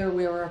together.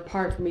 We are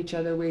apart from each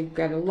other. We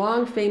get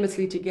along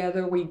famously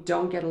together. We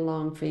don't get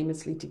along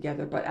famously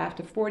together. But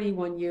after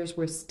 41 years,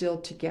 we're still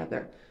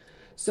together.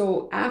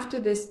 So after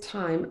this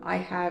time, I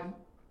have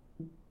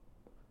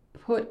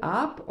put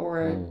up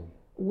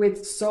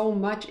with so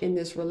much in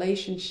this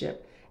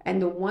relationship.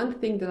 And the one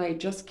thing that I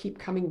just keep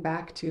coming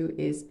back to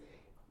is,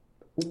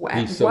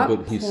 He's so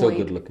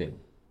good looking.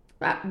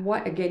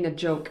 Again, a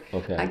joke.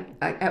 Okay.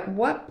 At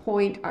what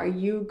point are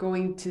you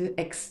going to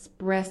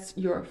express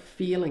your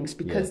feelings?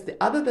 Because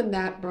other than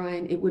that,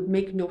 Brian, it would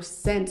make no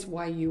sense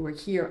why you were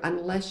here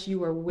unless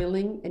you are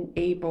willing and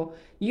able.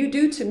 You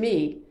do to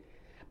me,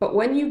 but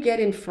when you get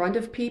in front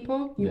of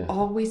people, you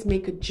always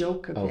make a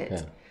joke of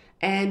it.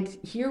 And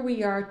here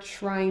we are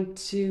trying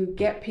to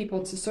get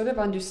people to sort of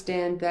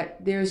understand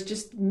that there's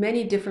just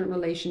many different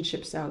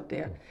relationships out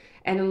there.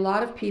 And a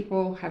lot of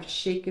people have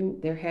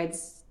shaken their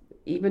heads,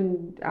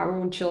 even our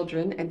own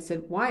children, and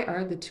said, why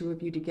are the two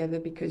of you together?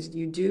 Because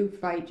you do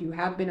fight, you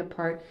have been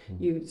apart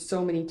you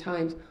so many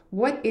times.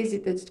 What is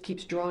it that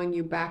keeps drawing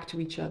you back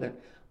to each other?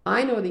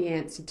 I know the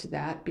answer to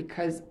that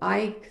because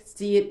I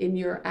see it in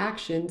your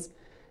actions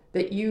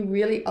that you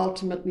really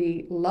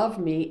ultimately love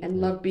me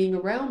and love being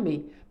around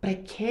me. But I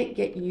can't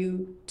get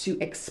you to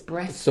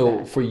express So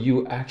that. for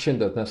you, action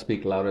does not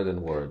speak louder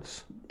than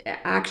words.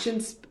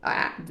 Actions,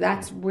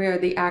 that's where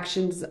the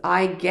actions,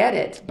 I get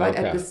it. But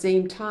Okay. at the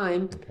same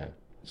time, Okay.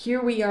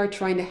 here we are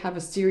trying to have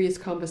a serious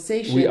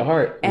conversation. We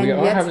are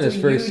yet having this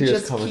still very you serious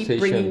just conversation. keep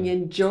bringing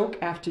in joke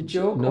after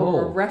joke No.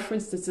 or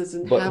reference that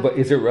doesn't have. But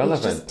is it it's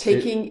relevant? just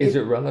taking Is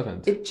it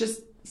relevant? It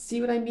just,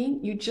 see what I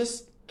mean? You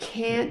just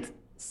can't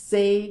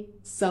say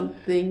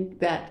something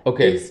that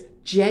Okay. is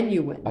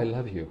genuine. I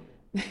love you.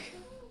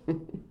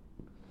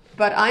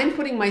 But I'm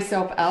putting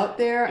myself out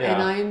there,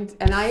 Yeah.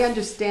 and I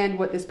understand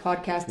what this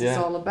podcast is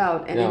Yeah. all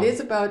about, and Yeah. it is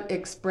about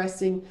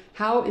expressing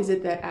how is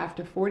it that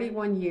after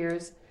 41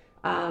 years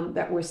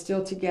that we're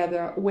still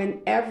together, when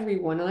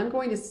everyone, and I'm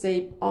going to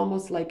say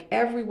almost like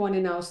everyone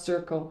in our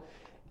circle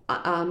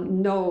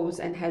knows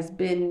and has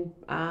been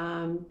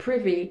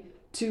privy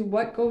to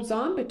what goes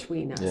on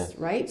between us, Yes.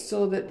 right?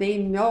 So that they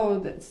know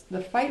that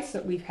the fights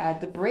that we've had,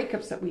 the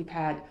breakups that we've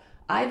had,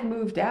 I've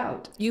moved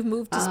out. You've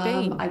moved to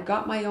Spain. I've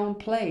got my own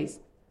place.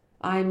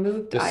 I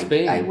moved. To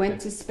Spain. I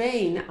went to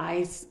Spain.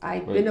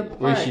 I've been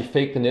apart. Where she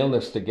faked an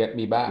illness to get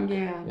me back.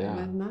 Yeah, Yeah.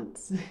 I'm not.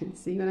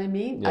 See what I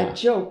mean? Yeah. A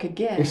joke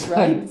again, It's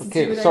right? like, See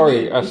okay, what I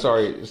sorry. mean? I'm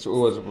sorry. It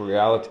was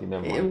reality.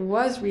 Never It mind.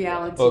 was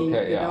reality,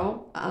 Okay, you yeah.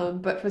 know.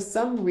 But for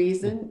some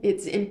reason,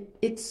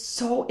 it's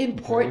so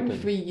important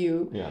for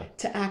you Yeah.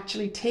 to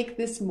actually take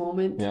this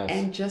moment Yes.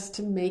 and just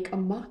to make a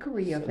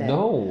mockery of it.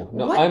 No.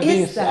 What I'm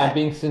is that? I'm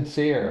being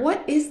sincere.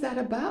 What is that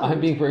about? I'm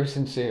being very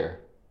sincere.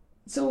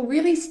 So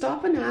really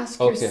stop and ask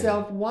Okay.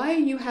 yourself, why are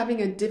you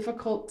having a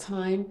difficult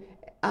time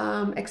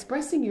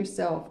expressing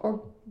yourself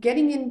or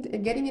getting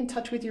in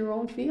touch with your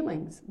own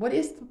feelings? What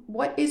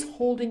is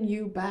holding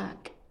you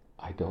back?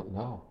 I don't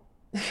know.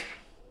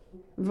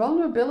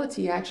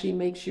 Vulnerability actually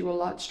makes you a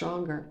lot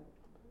stronger.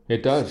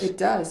 It does. It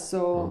does.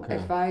 So Okay.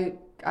 if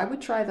I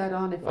would try that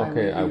on if I were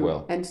Okay, you. I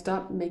will. And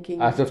stop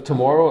making. As of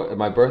tomorrow,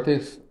 my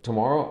birthday's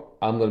tomorrow.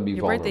 I'm going to be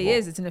Your vulnerable. birthday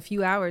is. It's in a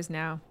few hours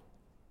now.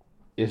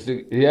 It's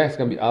going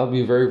to be. I'll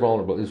be very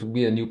vulnerable. This will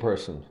be a new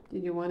person.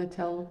 Did you want to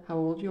tell how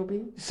old you'll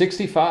be?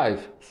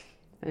 65.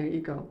 There you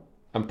go.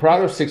 I'm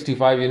proud of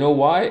 65. You know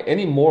why?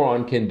 Any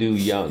moron can do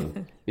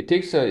young. It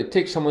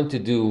takes someone to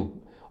do.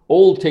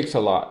 Old takes a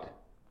lot.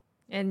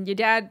 And your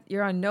dad,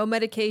 you're on no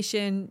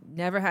medication,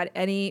 never had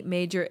any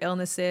major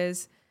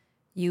illnesses.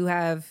 You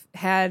have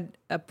had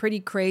a pretty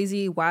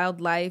crazy,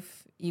 wild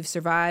life. You've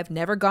survived,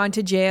 never gone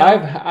to jail.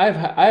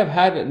 I've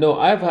had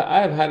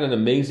an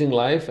amazing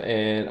life,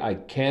 and I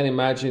can't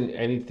imagine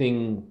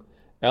anything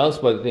else.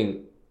 But I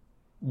think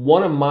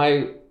one of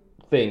my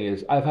thing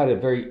is I've had a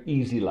very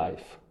easy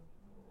life.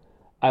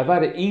 I've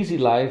had an easy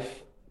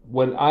life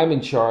when I'm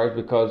in charge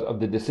because of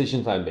the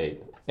decisions I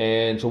made.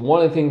 And so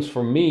one of the things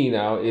for me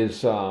now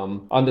is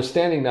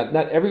understanding that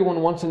not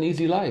everyone wants an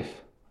easy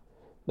life.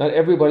 Not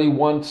everybody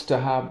wants to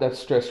have that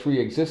stress-free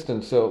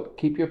existence. So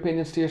keep your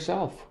opinions to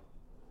yourself.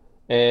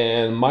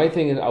 And my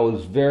thing is, I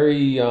was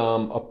very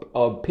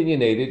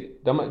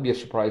opinionated. That might be a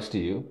surprise to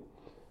you.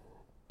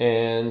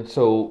 And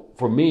so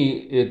for me,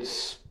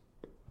 it's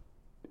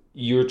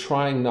you're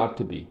trying not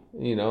to be,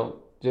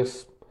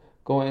 just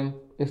going,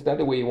 is that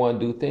the way you want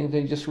to do things?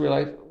 And you just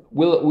realize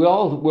we'll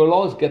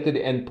always get to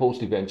the end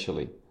post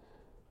eventually.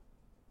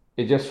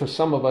 It just, for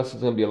some of us,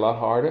 it's going to be a lot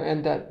harder,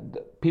 and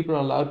that people are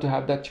allowed to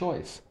have that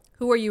choice.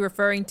 Who are you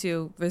referring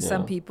to? Because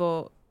some Yeah.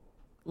 people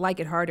like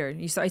it harder.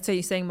 So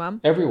you're saying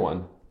mom?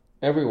 Everyone.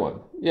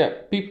 Yeah,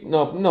 people.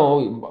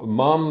 No,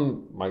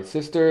 mom, my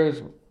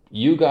sisters,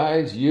 you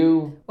guys,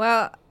 you.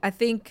 Well, I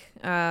think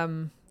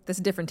that's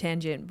a different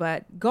tangent.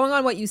 But going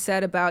on what you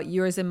said about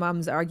yours and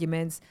mom's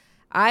arguments,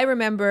 I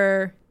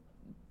remember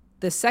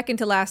the second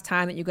to last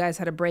time that you guys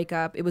had a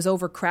breakup, it was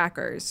over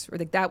crackers, or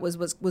like that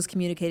was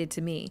communicated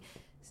to me.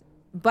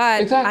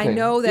 But Exactly. I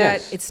know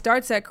that Yes. it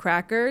starts at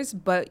crackers,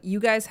 but you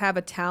guys have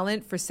a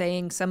talent for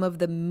saying some of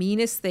the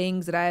meanest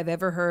things that I have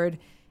ever heard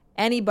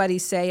anybody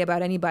say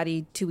about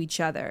anybody to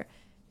each other.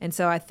 And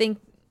so I think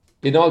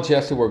In all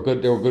jest, they were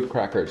good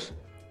crackers.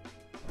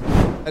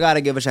 I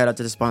gotta give a shout out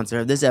to the sponsor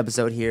of this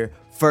episode here,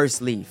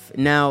 First Leaf.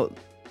 Now,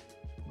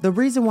 the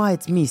reason why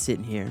it's me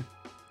sitting here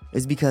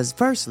is because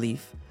First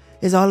Leaf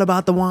is all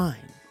about the wine.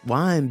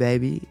 Wine,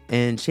 baby.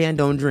 And Shan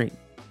don't drink,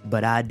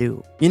 but I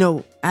do.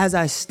 As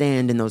I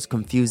stand in those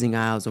confusing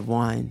aisles of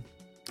wine,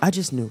 I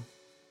just knew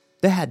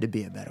there had to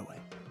be a better way.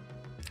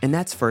 And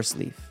that's First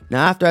Leaf.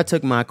 Now, after I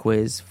took my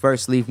quiz,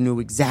 First Leaf knew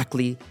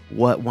exactly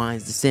what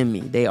wines to send me.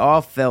 They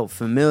all felt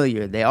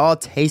familiar. They all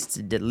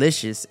tasted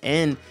delicious.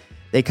 And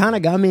they kind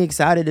of got me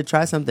excited to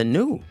try something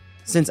new.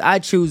 Since I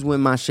choose when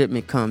my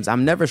shipment comes,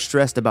 I'm never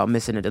stressed about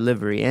missing a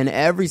delivery, and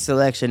every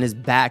selection is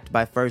backed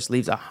by First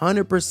Leaf's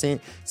 100%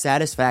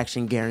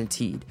 satisfaction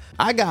guaranteed.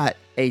 I got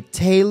a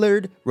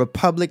tailored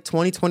Republic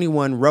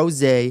 2021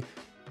 Rosé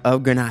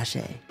of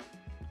Grenache.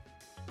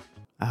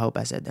 I hope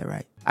I said that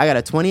right. I got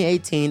a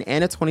 2018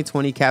 and a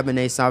 2020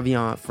 Cabernet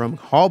Sauvignon from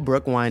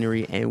Hallbrook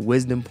Winery and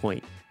Wisdom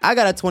Point. I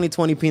got a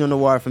 2020 Pinot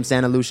Noir from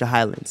Santa Lucia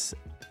Highlands.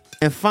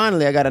 And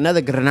finally, I got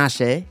another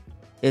Grenache.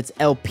 It's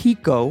El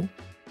Pico.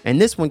 And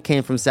this one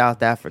came from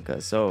South Africa,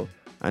 so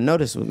I know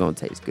this one's gonna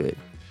taste good.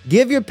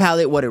 Give your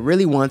palate what it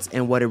really wants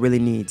and what it really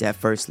needs at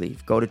First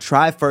Leaf. Go to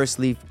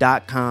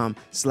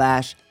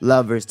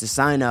tryfirstleaf.com/lovers to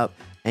sign up,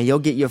 and you'll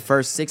get your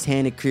first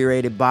 6-handed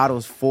curated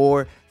bottles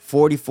for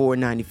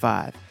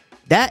 $44.95.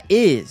 That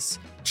is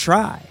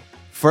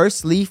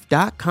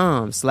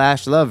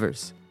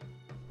tryfirstleaf.com/lovers.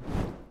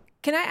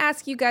 Can I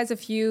ask you guys a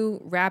few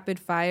rapid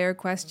fire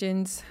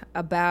questions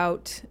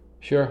about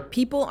Sure.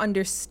 people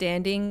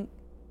understanding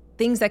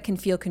things that can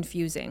feel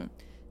confusing?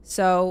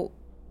 So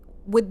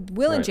with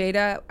Will and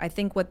Jada, I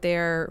think what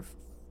their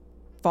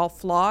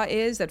flaw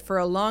is that for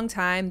a long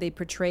time they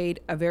portrayed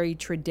a very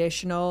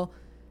traditional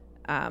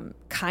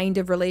kind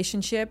of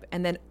relationship,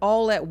 and then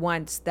all at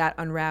once that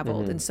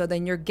unraveled. And so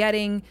then you're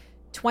getting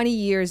 20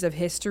 years of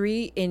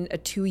history in a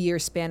 2-year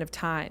span of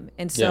time.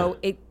 And so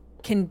it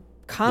can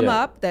come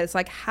up that it's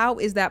like, how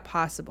is that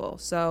possible?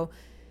 So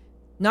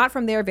not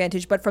from their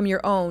vantage, but from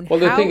your own.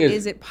 Well, how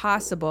is it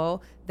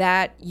possible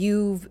that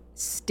you've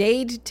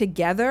stayed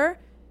together,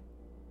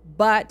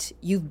 but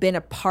you've been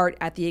apart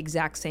at the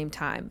exact same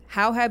time?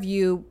 How have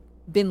you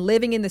been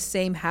living in the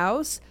same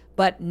house,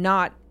 but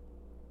not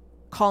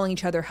calling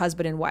each other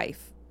husband and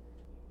wife?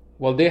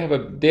 Well, they have a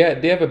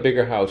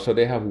bigger house, so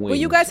they have wings. Well,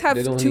 you guys have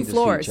They don't 2 need to see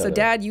floors. each So other.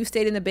 Dad, you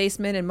stayed in the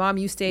basement, and Mom,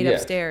 you stayed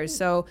upstairs.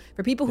 So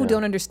for people who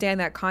don't understand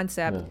that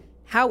concept,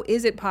 how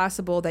is it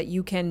possible that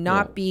you can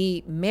not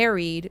be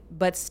married,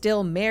 but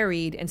still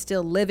married and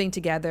still living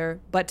together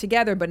but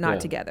not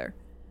together?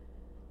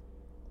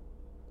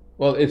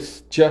 Well,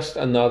 it's just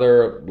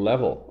another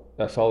level.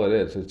 That's all it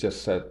is. It's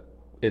just that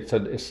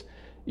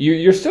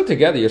you're still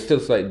together. You're still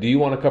like, do you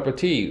want a cup of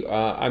tea?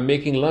 I'm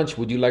making lunch.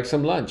 Would you like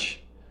some lunch?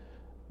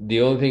 The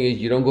only thing is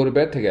you don't go to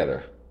bed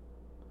together.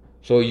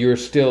 So you're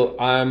still.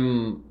 I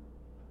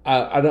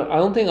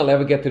don't think I'll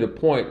ever get to the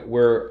point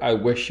where I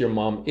wish your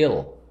mom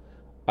ill.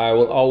 I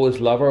will always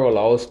love her. I will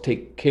always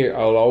take care.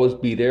 I will always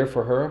be there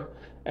for her,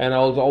 and I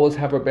will always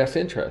have her best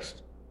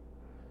interest.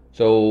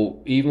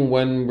 So even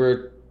when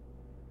we're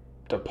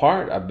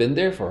apart, I've been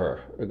there for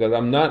her, because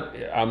I'm not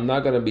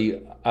going to be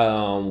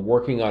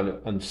working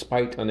on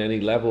spite on any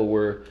level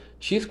where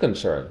she's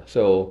concerned.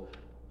 So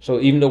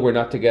even though we're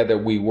not together,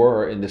 we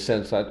were, in the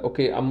sense that,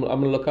 okay, I'm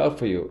going to look out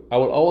for you. I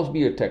will always be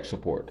your tech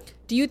support.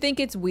 Do you think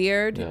it's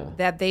weird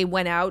that they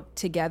went out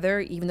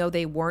together even though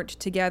they weren't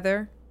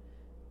together?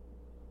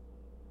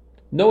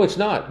 No, it's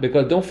not,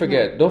 because don't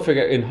forget,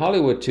 in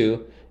Hollywood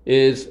too,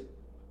 is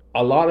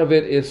a lot of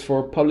it is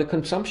for public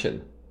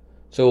consumption.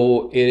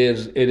 So it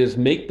is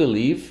make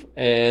believe,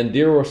 and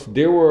there were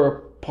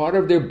part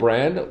of their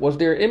brand was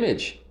their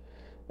image,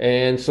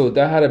 and so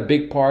that had a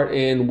big part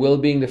in Will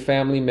being the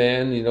family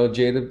man,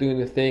 Jada doing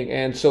the thing,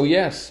 and so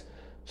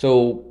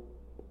so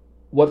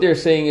what they're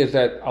saying is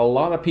that a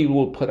lot of people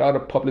will put out a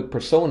public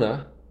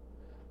persona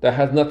that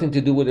has nothing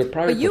to do with their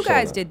private persona. But you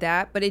guys did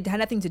that, but it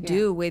had nothing to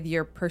do with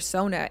your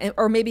persona,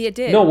 or maybe it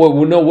did.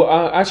 No,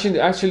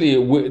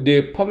 actually,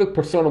 the public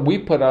persona we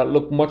put out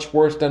looked much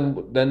worse than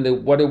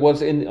what it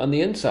was on the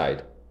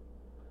inside.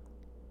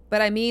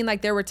 But I mean,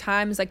 like, there were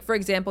times, like, for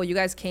example, you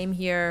guys came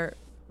here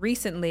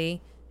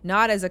recently,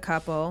 not as a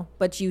couple,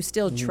 but you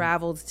still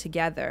traveled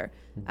together.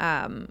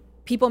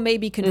 People may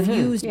be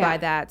confused by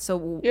that.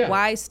 So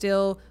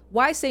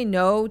why say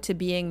no to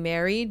being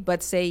married,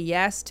 but say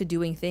yes to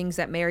doing things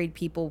that married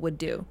people would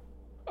do?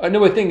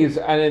 Another thing is,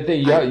 and I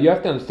think you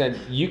have to understand,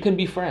 you can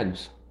be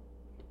friends.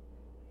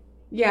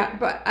 Yeah,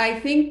 but I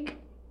think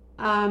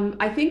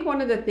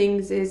one of the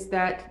things is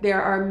that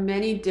there are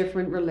many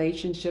different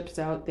relationships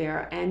out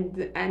there,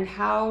 and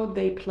how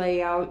they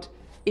play out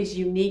is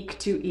unique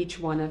to each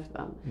one of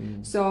them.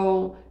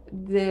 So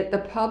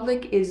the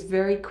public is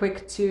very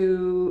quick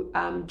to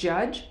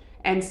judge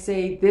and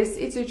say, this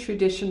is a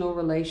traditional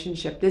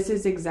relationship. This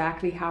is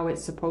exactly how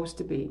it's supposed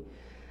to be.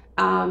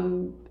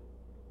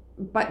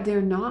 But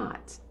they're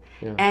not.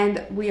 Yeah.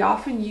 And we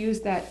often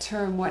use that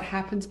term, what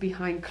happens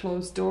behind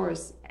closed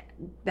doors,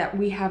 that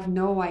we have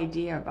no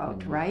idea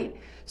about, right?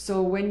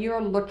 So when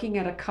you're looking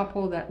at a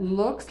couple that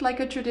looks like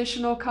a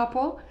traditional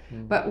couple,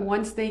 but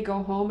once they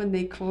go home and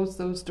they close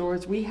those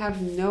doors, we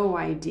have no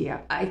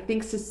idea. I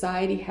think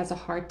society has a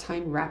hard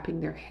time wrapping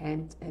their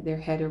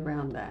head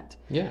around that.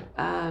 Yeah.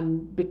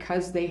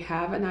 Because they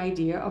have an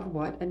idea of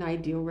what an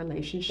ideal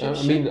relationship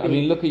should be. I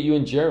mean, look at you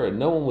and Jared.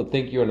 No one would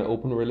think you're in an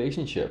open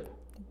relationship.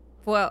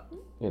 Well,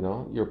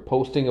 you're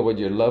posting about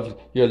your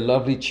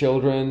lovely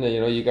children.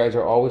 You guys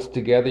are always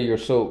together. You're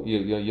so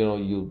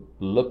you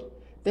look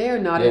They are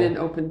not in an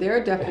open,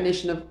 their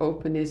definition of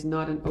open is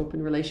not an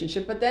open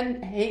relationship. But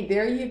then, hey,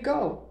 there you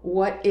go.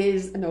 What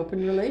is an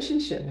open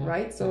relationship,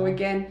 right? So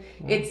again,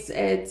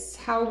 it's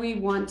how we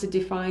want to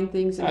define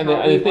things and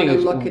how we want to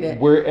look at it.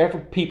 Wherever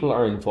people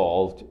are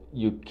involved,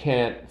 you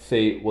can't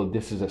say, well,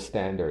 this is a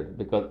standard,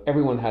 because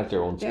everyone has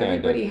their own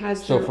standard. Everybody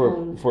has their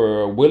own. So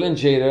for Will and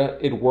Jada,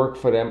 it worked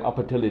for them up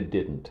until it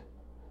didn't.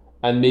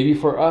 And maybe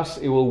for us,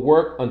 it will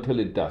work until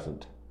it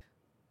doesn't.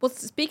 Well,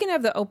 speaking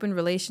of the open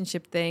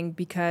relationship thing,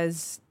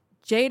 because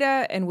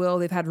Jada and Will,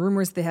 they've had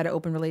rumors they had an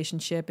open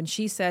relationship, and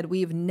she said,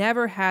 we've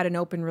never had an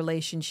open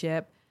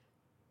relationship,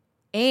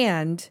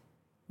 and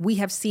we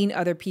have seen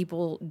other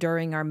people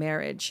during our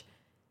marriage.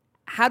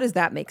 How does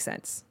that make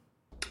sense?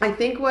 I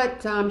think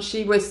what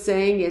she was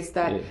saying is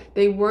that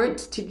they weren't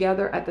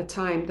together at the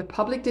time. The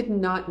public did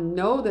not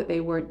know that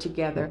they weren't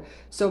together.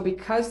 So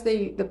because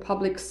the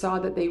public saw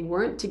that they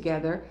weren't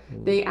together,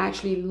 they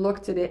actually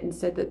looked at it and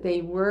said that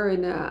they were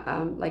in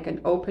a like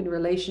an open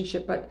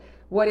relationship. But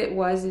what it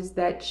was is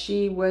that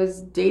she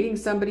was dating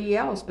somebody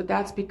else. But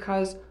that's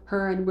because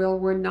her and Will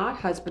were not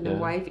husband and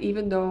wife.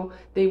 Even though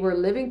they were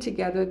living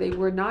together, they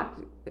were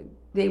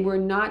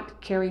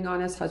not carrying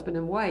on as husband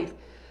and wife.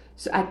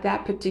 So at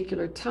that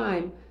particular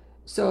time,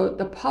 so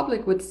the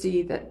public would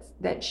see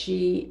that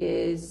she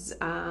is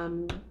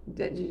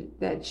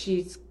that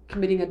she's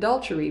committing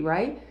adultery,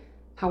 right?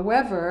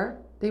 However,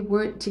 they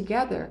weren't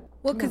together.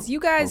 Well, because you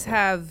guys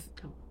have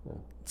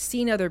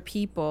seen other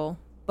people,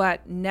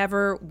 but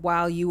never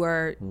while you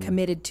were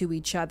committed to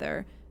each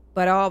other.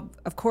 But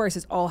of course,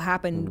 it's all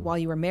happened while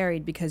you were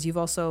married, because you've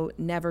also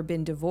never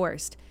been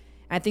divorced.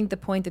 I think the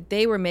point that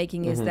they were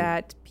making is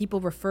that people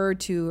refer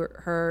to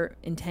her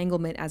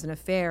entanglement as an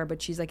affair,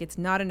 but she's like, it's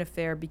not an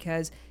affair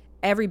because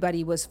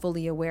everybody was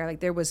fully aware. Like,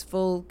 there was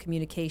full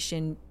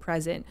communication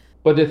present.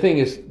 But the thing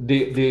is,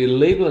 the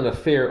label an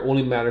affair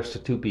only matters to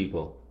two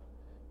people,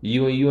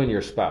 you and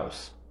your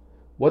spouse.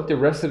 What the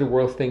rest of the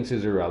world thinks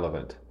is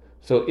irrelevant.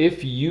 So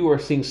if you are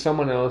seeing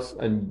someone else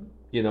and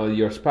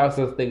your spouse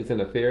doesn't think it's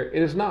an affair,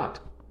 it is not.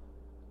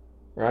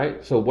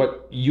 Right? So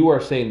what you are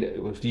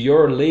saying,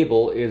 your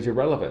label is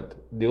irrelevant.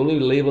 The only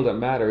label that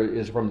matters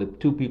is from the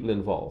two people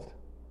involved.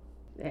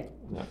 Yeah.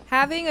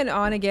 Having an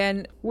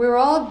on-again... We're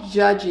all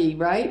judgy,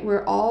 right?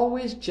 We're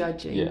always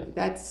judging. Yeah.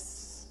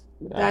 That's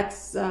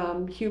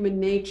human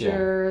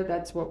nature. Yeah.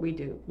 That's what we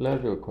do.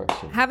 Let's do a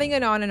question. Having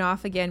an on and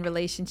off again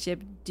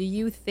relationship, do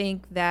you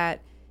think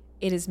that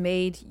it has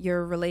made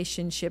your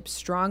relationship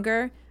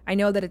stronger? I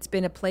know that it's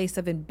been a place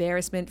of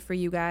embarrassment for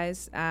you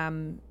guys,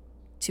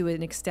 to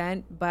an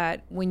extent,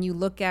 but when you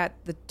look at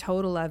the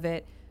total of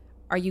it,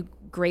 are you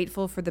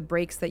grateful for the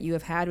breaks that you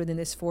have had within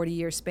this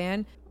 40-year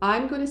span?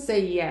 I'm going to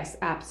say yes,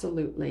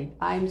 absolutely.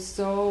 I'm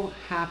so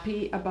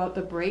happy about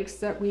the breaks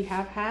that we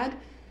have had.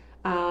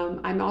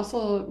 I'm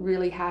also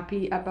really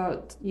happy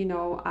about,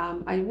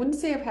 I wouldn't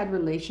say I've had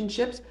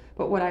relationships,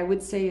 but what I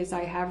would say is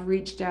I have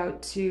reached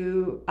out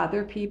to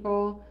other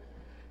people,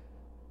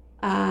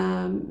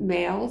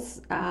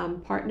 males,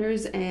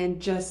 partners, and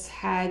just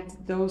had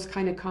those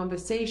kind of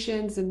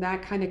conversations and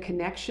that kind of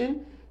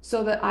connection,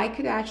 so that I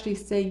could actually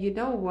say, you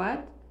know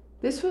what,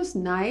 this was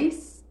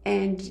nice,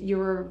 and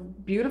you're a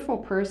beautiful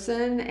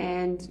person,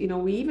 and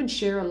we even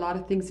share a lot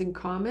of things in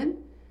common,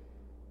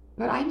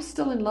 but I'm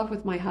still in love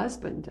with my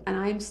husband, and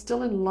I'm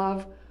still in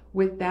love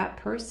with that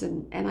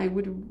person, and I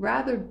would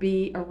rather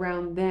be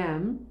around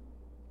them,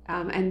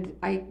 and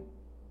I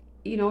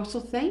so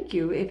thank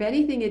you. If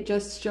anything, it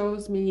just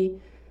shows me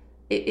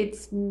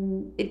it's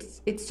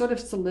sort of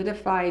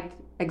solidified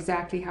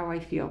exactly how I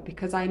feel,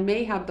 because I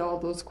may have all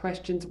those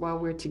questions while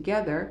we're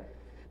together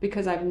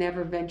because I've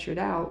never ventured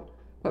out,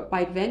 but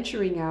by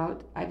venturing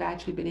out, I've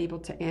actually been able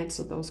to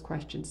answer those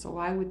questions. So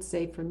I would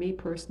say, for me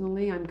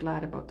personally, I'm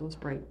glad about those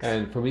breaks.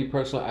 And for me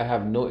personally, I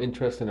have no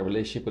interest in a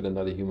relationship with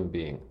another human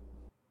being.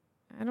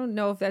 I don't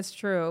know if that's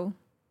true.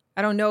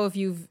 I don't know if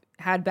you've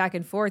had back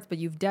and forth, but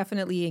you've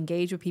definitely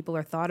engaged with people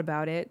or thought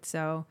about it.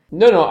 So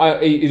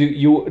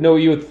you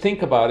would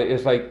think about it.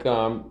 It's like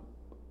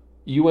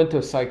you went to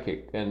a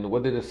psychic, and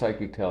what did the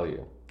psychic tell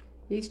you?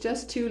 He's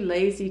just too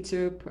lazy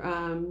to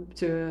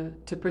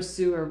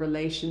pursue a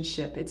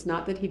relationship. It's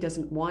not that he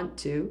doesn't want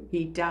to;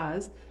 he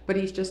does, but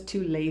he's just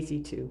too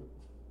lazy to.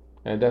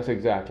 And that's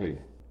exactly.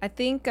 I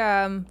think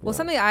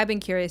something I've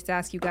been curious to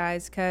ask you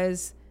guys,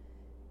 because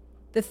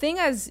the thing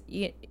is,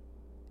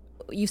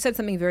 you said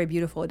something very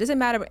beautiful. It doesn't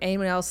matter what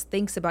anyone else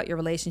thinks about your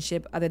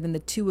relationship other than the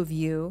two of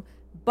you,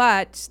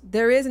 but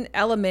there is an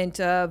element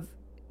of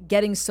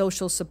getting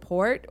social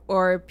support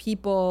or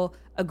people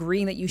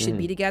agreeing that you should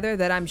be together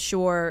that I'm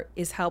sure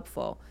is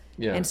helpful.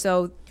 Yeah. And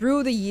so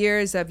through the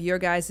years of your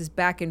guys'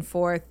 back and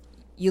forth,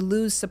 you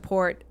lose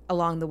support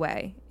along the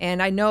way.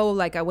 And I know,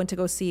 like, I went to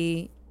go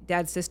see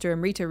Dad's sister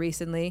Amrita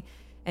recently,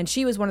 and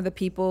she was one of the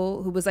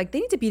people who was like, they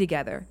need to be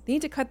together. They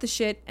need to cut the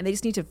shit, and they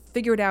just need to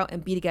figure it out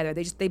and be together.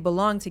 They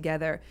belong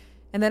together.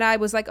 And then I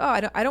was like, I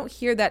don't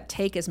hear that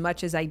take as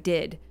much as I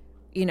did,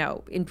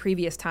 in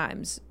previous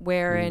times.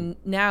 And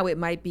now it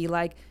might be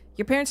like,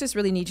 your parents just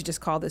really need to just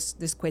call this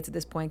quits at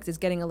this point, because it's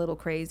getting a little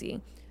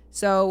crazy.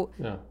 So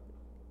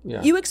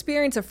Yeah. You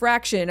experience a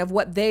fraction of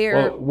what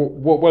they're.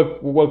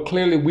 Well,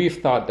 clearly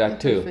we've thought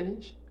that too.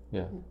 Finish.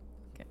 Yeah.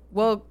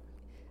 Well,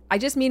 I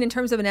just mean in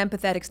terms of an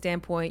empathetic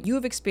standpoint, you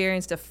have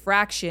experienced a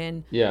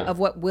fraction of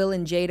what Will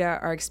and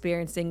Jada are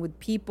experiencing, with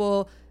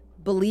people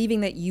believing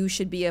that you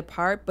should be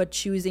apart but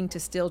choosing to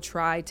still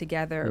try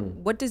together.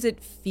 What does it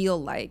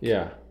feel like?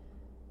 Yeah.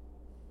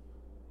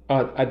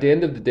 At the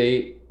end of the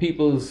day,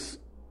 people's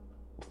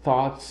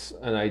thoughts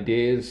and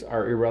ideas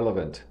are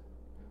irrelevant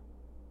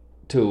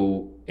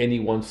to any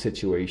one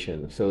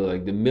situation. So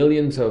like the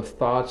millions of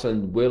thoughts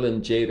on Will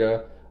and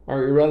Jada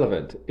are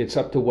irrelevant. It's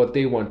up to what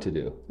they want to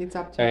do. It's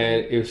up to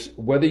And it's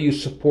whether you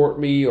support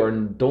me or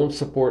don't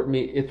support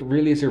me, it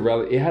really is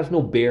irrelevant. It has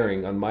no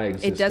bearing on my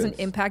existence. It doesn't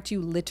impact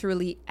you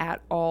literally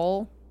at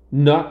all.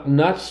 Not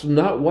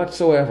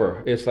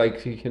whatsoever. It's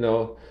like,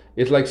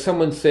 it's like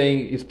someone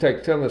saying, it's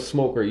like telling a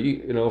smoker,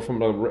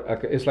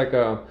 it's like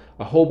a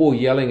hobo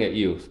yelling at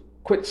you,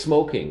 quit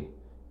smoking.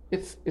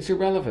 It's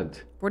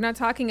irrelevant. We're not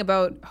talking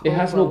about hobos. It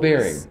has no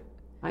bearing.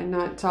 I'm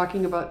not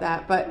talking about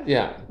that, but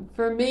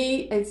for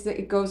me,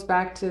 it goes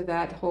back to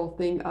that whole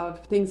thing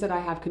of things that I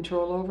have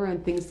control over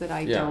and things that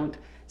I don't.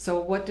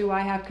 So what do I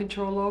have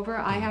control over?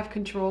 I have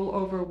control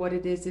over what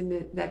it is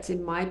that's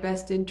in my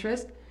best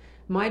interest.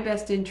 My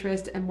best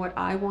interest, and what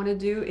I want to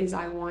do is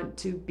I want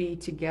to be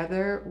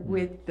together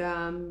with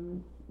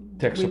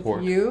tech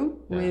support. You,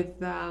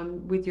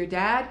 with your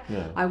dad.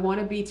 I want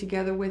to be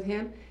together with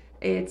him.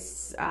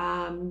 It's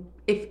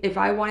if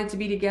I wanted to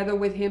be together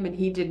with him and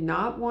he did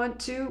not want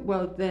to,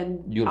 well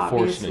then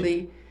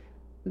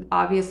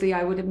obviously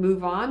I would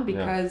move on,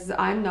 because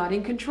I'm not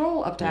in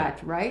control of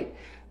that, right?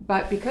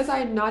 But because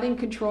I'm not in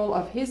control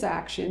of his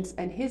actions,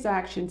 and his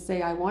actions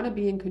say I want to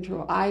be in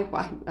control, I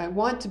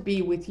want to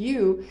be with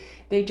you,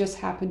 they just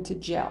happen to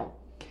gel.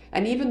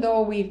 And even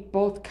though we've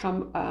both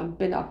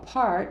been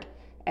apart,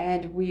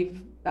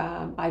 and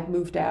I've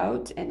moved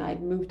out and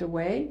I've moved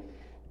away,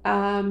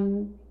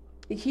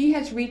 he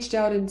has reached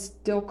out and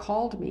still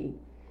called me.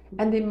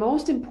 And the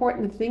most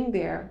important thing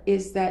there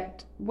is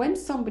that when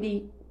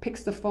somebody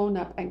picks the phone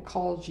up and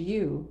calls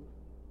you,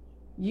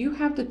 you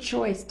have the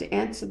choice to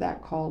answer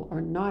that call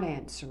or not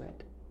answer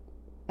it.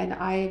 And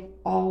I've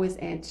always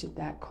answered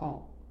that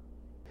call.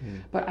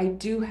 But I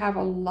do have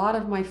a lot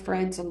of my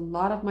friends, a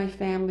lot of my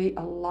family,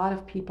 a lot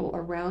of people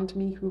around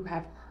me who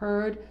have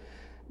heard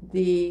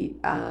the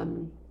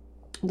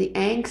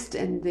angst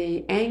and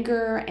the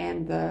anger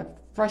and the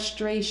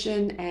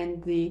frustration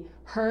and the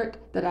hurt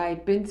that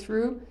I've been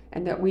through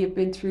and that we have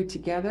been through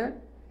together,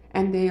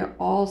 and they are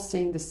all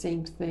saying the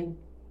same thing.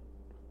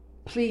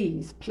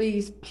 Please,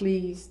 please,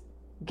 please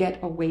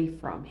get away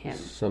from him.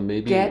 So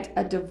maybe get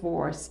a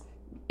divorce.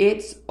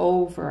 It's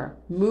over.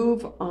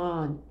 Move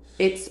on.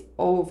 It's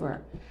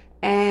over.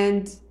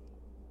 And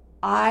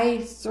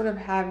I sort of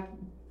have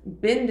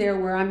been there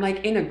where I'm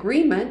like in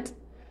agreement,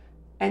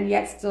 and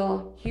yet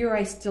still here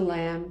I still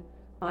am.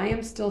 I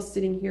am still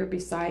sitting here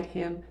beside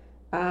him.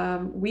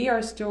 We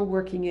are still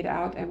working it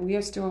out, and we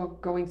are still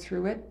going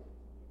through it.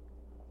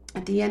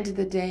 At the end of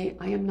the day,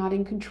 I am not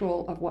in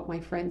control of what my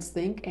friends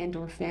think and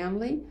or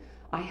family.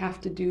 I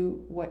have to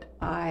do what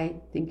I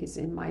think is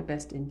in my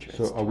best interest.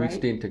 So are we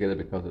staying together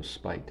because of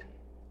spite?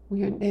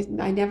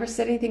 I never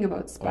said anything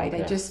about spite.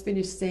 Okay. I just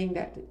finished saying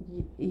that,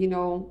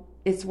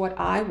 it's what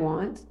I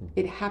want.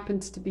 It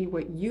happens to be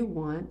what you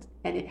want,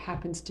 and it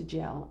happens to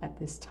gel at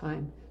this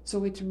time.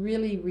 So it's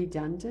really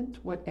redundant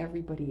what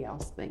everybody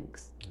else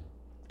thinks.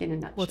 In a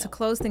nutshell. Well, to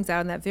close things out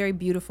on that very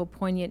beautiful,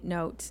 poignant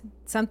note,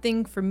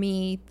 something for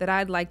me that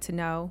I'd like to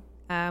know,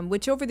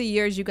 which over the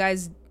years you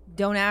guys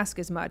don't ask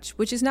as much,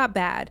 which is not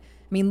bad.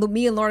 I mean,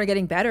 me and Lauren are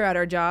getting better at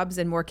our jobs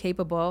and more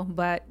capable,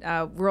 but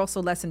we're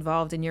also less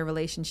involved in your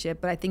relationship.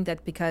 But I think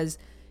that's because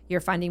you're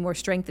finding more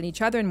strength in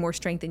each other and more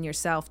strength in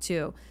yourself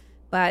too.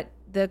 But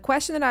the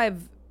question that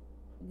I've,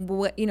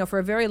 for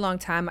a very long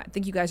time, I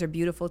think you guys are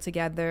beautiful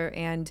together.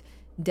 And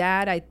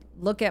Dad, I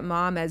look at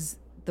Mom as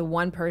the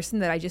one person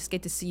that I just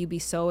get to see you be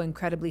so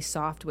incredibly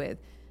soft with.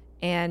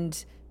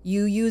 And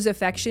you use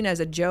affection as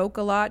a joke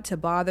a lot to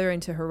bother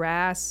and to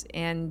harass.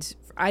 And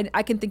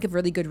I can think of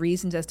really good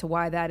reasons as to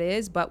why that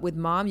is. But with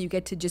Mom, you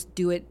get to just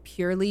do it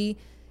purely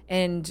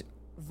and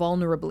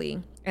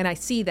vulnerably. And I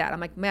see that. I'm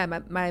like,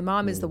 man, my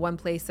mom is the one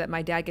place that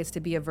my dad gets to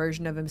be a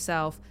version of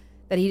himself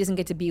that he doesn't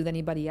get to be with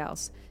anybody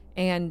else.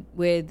 And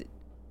with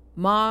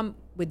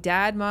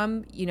Dad,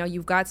 Mom,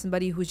 you've got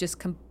somebody who's just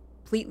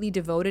completely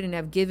devoted and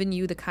have given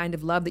you the kind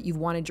of love that you've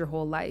wanted your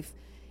whole life.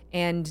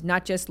 And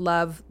not just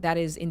love that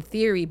is in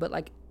theory, but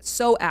like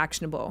so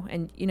actionable.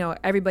 And,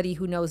 everybody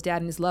who knows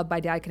Dad and is loved by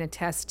Dad can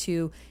attest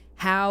to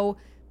how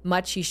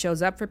much he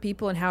shows up for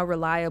people and how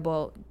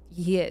reliable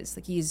he is.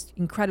 Like, he's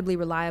incredibly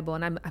reliable.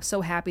 And I'm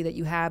so happy that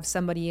you have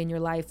somebody in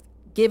your life,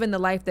 given the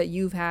life that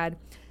you've had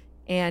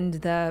and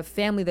the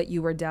family that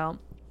you were dealt,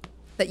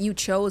 that you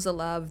chose a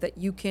love that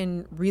you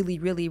can really,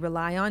 really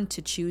rely on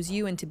to choose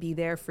you and to be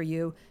there for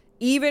you,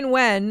 even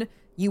when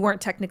you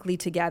weren't technically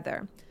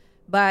together.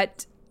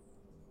 But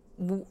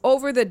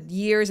over the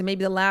years, and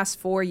maybe the last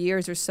 4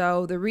 years or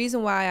so, the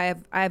reason why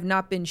I have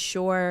not been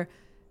sure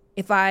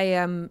if I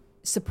am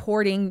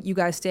supporting you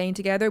guys staying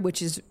together,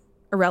 which is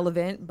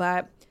irrelevant,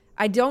 but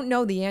I don't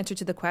know the answer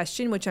to the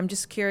question, which I'm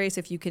just curious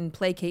if you can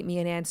placate me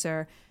and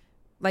answer.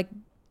 Like,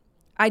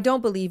 I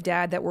don't believe,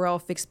 Dad, that we're all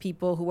fixed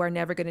people who are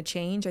never going to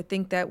change. I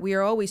think that we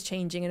are always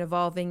changing and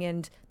evolving,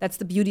 and that's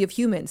the beauty of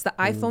humans. The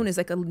iPhone is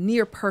like a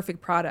near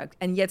perfect product,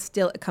 and yet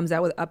still it comes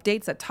out with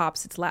updates that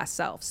tops its last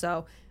self.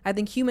 So I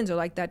think humans are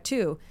like that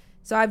too.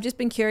 So I've just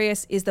been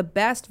curious, is the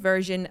best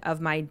version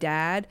of my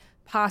dad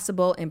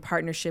possible in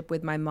partnership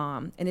with my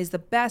mom? And is the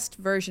best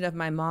version of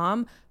my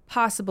mom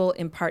possible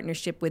in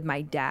partnership with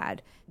my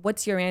dad?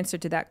 What's your answer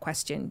to that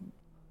question?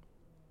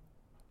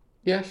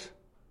 Yes.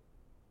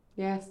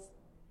 Yes.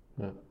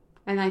 Yeah.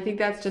 And I think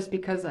that's just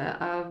because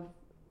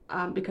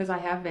because I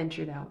have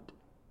ventured out,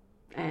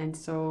 and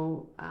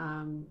so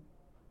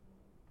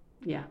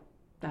yeah,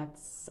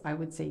 I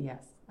would say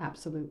yes,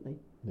 absolutely.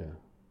 Yeah.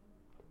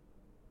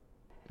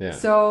 Yeah.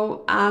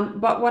 So,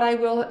 but what I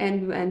will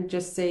and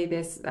just say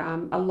this,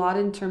 a lot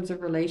in terms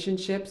of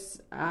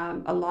relationships,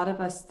 a lot of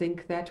us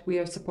think that we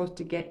are supposed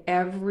to get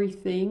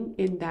everything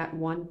in that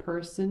one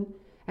person,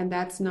 and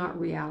that's not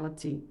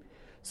reality.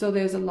 So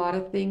there's a lot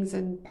of things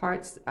and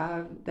parts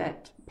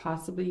that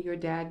possibly your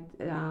dad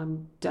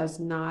does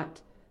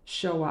not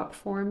show up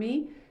for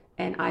me.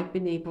 And I've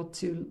been able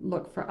to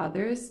look for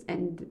others.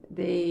 And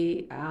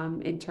they,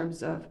 in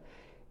terms of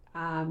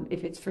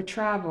if it's for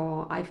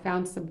travel, I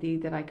found somebody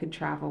that I could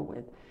travel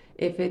with.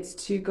 If it's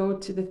to go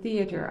to the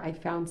theater, I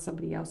found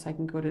somebody else I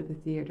can go to the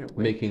theater with.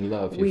 Making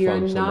love, you we are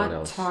found someone not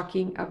else.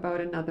 talking about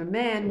another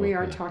man. We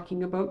are Okay.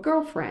 talking about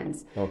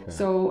girlfriends. Okay.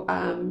 So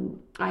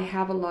I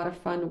have a lot of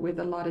fun with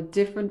a lot of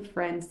different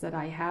friends that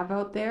I have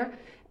out there.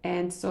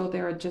 And so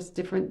there are just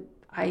different,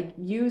 I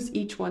use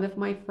each one of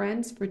my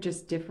friends for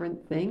just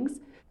different things.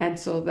 And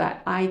so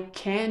that I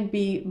can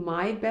be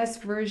my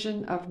best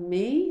version of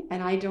me,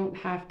 and I don't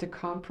have to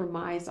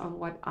compromise on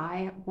what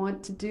I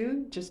want to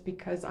do just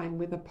because I'm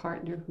with a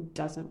partner who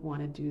doesn't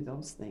want to do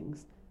those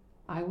things.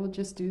 I will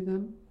just do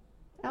them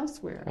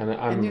elsewhere.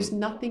 And there's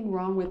nothing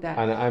wrong with that.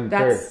 And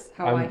That's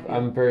how I feel.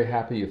 I'm very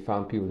happy you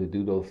found people to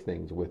do those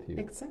things with you.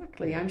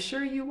 Exactly. I'm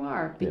sure you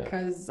are,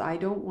 because I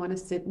don't want to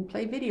sit and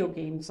play video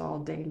games all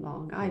day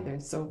long either.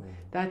 So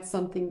that's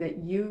something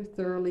that you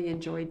thoroughly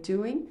enjoy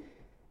doing.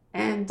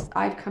 And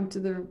I've come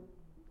to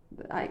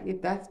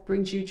if that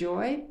brings you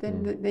joy,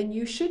 then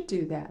you should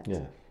do that.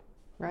 Yeah.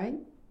 Right?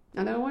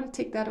 And I don't want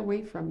to take that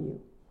away from you.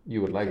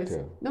 You would like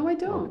to? No, I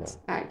don't. Okay.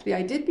 Actually,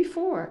 I did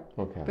before.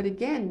 Okay. But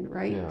again,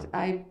 right?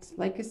 Yeah.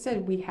 Like I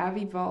said, we have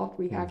evolved,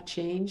 we have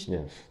changed,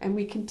 Yes. and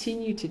we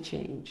continue to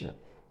change. Yeah.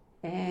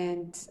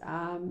 And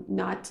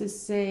not to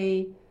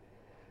say,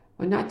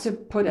 or not to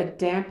put a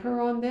damper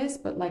on this,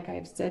 but like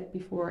I've said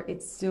before,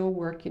 it's still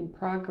work in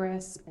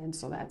progress. And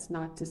so that's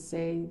not to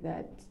say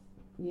that,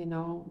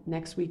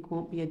 next week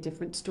won't be a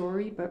different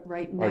story. But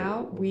right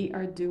now we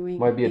are doing...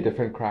 Might be a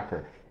different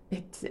cracker.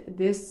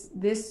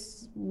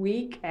 This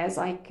week, as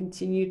I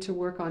continue to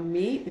work on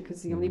me,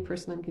 because the only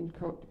person I'm in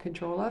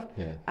control of,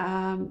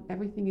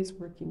 everything is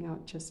working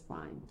out just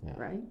fine,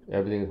 right?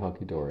 Everything is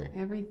hunky-dory.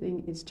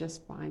 Everything is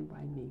just fine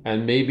by me.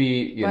 And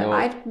maybe, But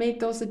I've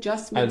made those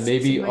adjustments. And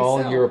maybe to all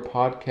myself. your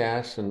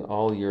podcasts and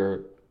all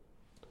your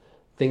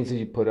things that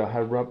you put out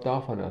have rubbed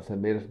off on us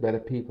and made us better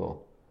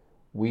people.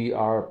 We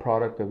are a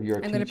product of your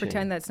teaching. I'm going to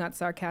pretend that's not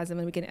sarcasm,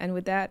 and we can end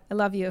with that. I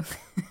love you.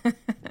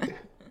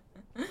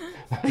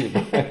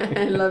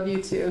 I love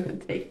you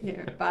too. Take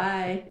care.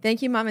 Bye.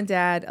 Thank you, Mom and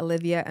Dad,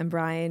 Olivia and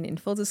Brian. In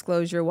full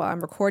disclosure, while I'm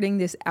recording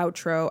this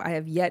outro, I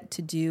have yet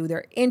to do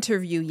their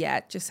interview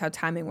yet, just how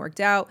timing worked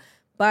out.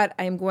 But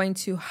I am going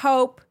to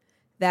hope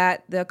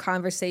that the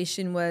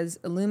conversation was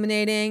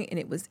illuminating and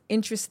it was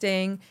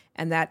interesting,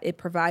 and that it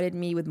provided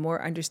me with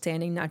more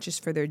understanding, not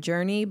just for their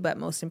journey, but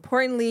most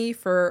importantly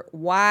for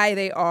why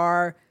they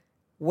are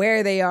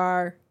where they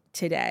are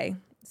today.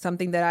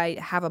 Something that I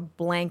have a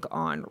blank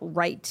on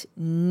right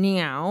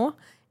now.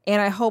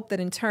 And I hope that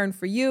in turn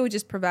for you,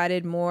 just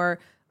provided more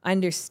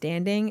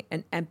understanding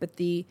and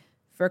empathy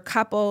for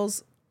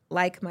couples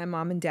like my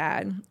mom and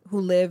dad who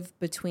live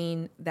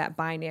between that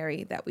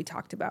binary that we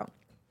talked about.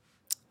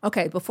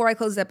 Okay, before I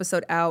close this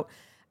episode out,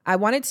 I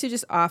wanted to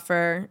just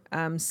offer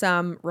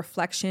some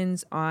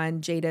reflections on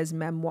Jada's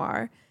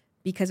memoir,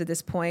 because at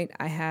this point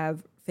I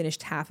have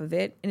finished half of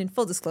it. And in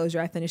full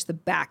disclosure, I finished the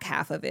back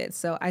half of it.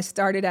 So I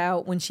started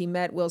out when she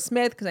met Will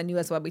Smith, because I knew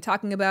that's what I'd be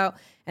talking about.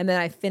 And then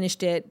I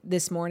finished it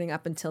this morning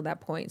up until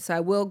that point. So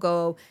I will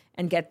go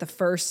and get the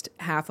first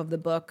half of the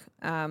book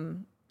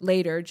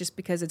later, just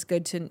because it's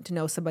good to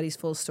know somebody's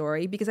full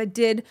story, because I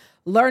did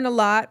learn a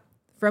lot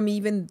from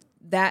even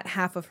that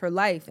half of her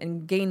life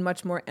and gain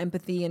much more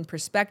empathy and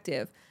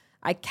perspective.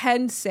 I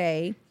can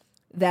say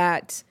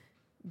that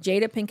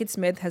Jada Pinkett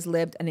Smith has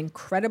lived an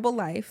incredible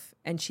life,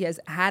 and she has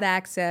had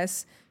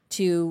access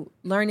to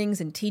learnings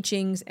and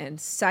teachings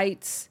and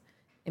sights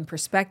and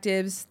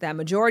perspectives that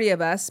majority of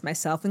us,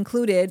 myself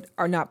included,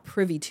 are not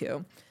privy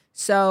to.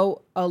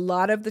 So a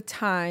lot of the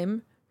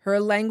time, her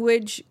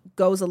language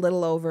goes a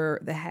little over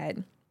the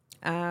head.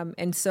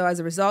 And so as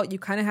a result, you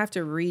kind of have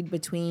to read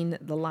between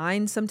the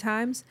lines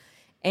sometimes.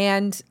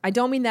 And I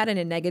don't mean that in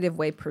a negative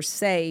way per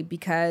se,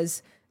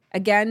 because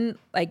again,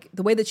 like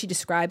the way that she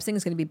describes things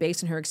is going to be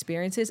based on her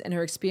experiences, and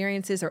her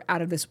experiences are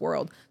out of this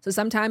world. So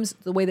sometimes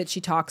the way that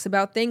she talks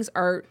about things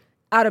are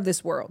out of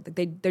this world.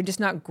 They're just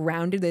not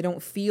grounded. They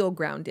don't feel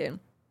grounded.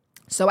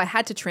 So I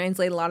had to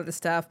translate a lot of the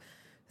stuff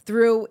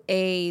through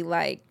a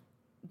like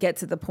get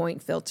to the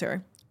point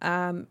filter.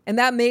 And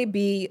that may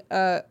be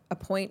a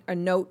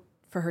note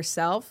for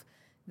herself,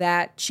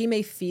 that she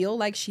may feel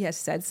like she has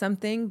said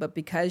something, but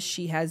because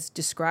she has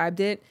described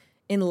it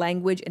in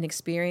language and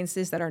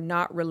experiences that are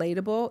not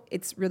relatable,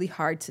 it's really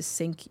hard to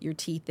sink your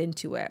teeth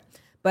into it.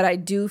 But I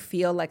do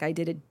feel like I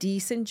did a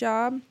decent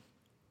job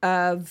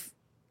of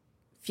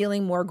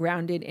feeling more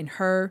grounded in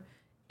her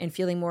and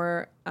feeling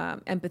more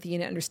empathy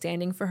and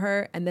understanding for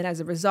her. And then as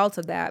a result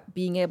of that,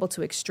 being able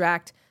to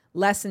extract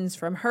lessons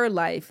from her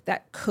life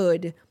that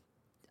could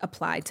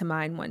apply to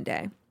mine one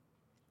day.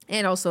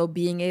 And also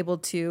being able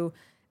to,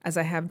 as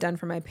I have done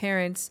for my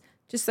parents,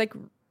 just like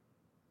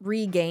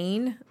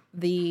regain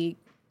the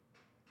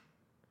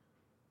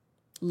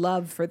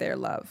love for their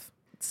love.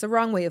 It's the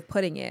wrong way of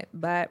putting it,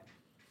 but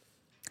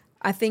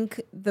I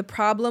think the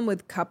problem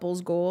with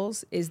couples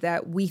goals is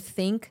that we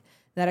think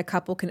that a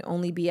couple can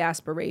only be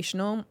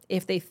aspirational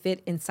if they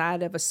fit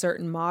inside of a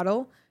certain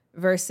model,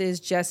 versus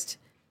just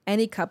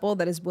any couple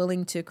that is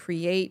willing to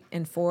create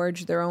and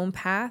forge their own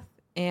path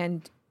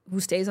and who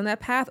stays on that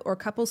path, or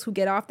couples who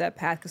get off that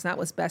path because not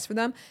what's best for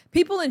them.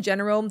 People in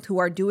general who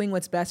are doing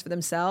what's best for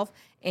themselves,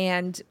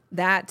 and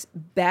that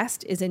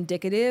best is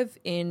indicative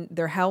in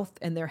their health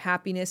and their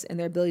happiness and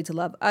their ability to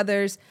love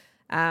others.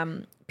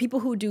 People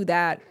who do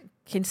that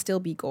can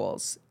still be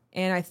goals.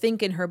 And I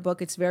think in her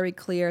book, it's very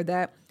clear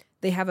that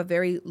they have a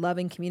very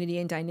loving community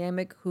and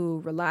dynamic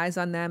who relies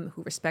on them,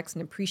 who respects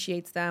and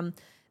appreciates them,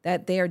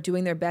 that they are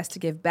doing their best to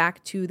give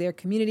back to their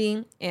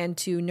community and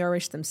to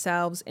nourish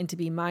themselves and to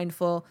be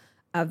mindful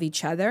of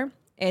each other,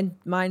 and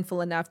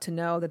mindful enough to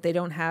know that they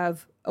don't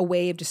have a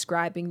way of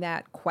describing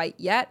that quite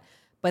yet,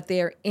 but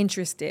they're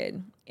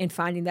interested in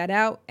finding that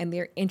out, and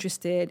they're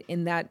interested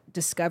in that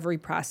discovery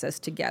process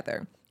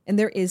together. And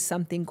there is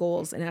something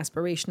goals and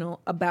aspirational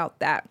about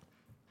that.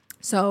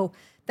 So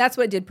that's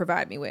what it did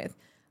provide me with.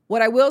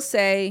 What I will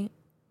say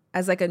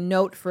as like a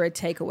note for a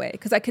takeaway,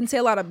 because I can say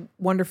a lot of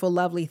wonderful,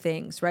 lovely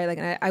things, right? Like,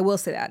 and I will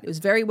say that. It was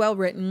very well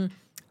written.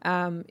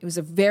 It was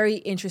a very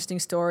interesting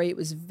story. It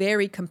was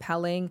very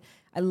compelling.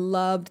 I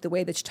loved the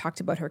way that she talked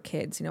about her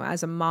kids. You know,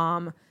 as a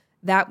mom,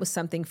 that was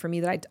something for me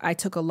that I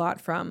took a lot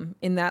from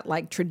in that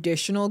like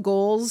traditional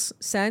goals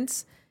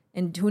sense.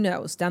 And who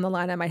knows, down the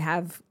line, I might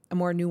have a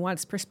more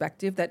nuanced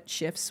perspective that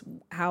shifts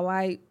how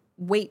I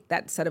weight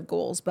that set of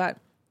goals. But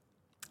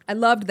I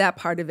loved that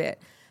part of it.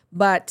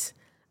 But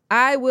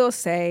I will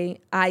say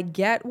I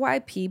get why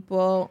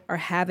people are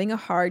having a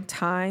hard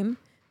time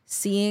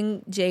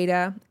seeing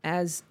Jada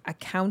as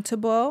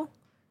accountable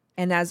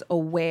and as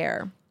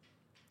aware.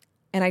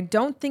 And I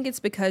don't think it's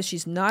because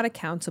she's not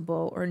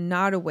accountable or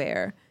not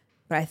aware,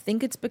 but I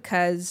think it's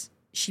because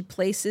she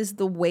places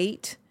the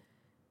weight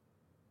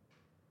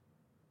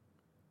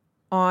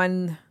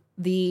on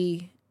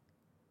the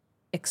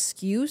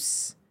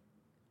excuse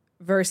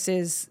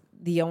versus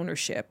the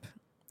ownership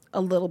a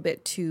little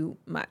bit too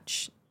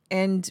much.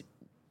 And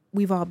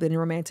we've all been in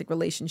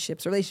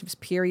relationships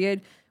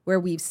period, where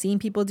we've seen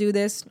people do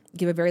this.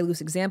 Give a very loose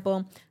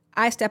example.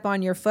 I step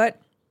on your foot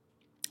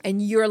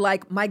and you're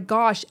like, my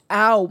gosh,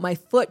 ow, my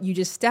foot, you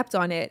just stepped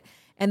on it.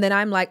 And then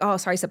I'm like, oh,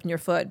 sorry, I stepped on your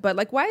foot. But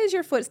like, why is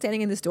your foot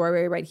standing in this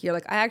doorway right here?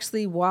 Like, I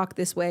actually walk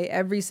this way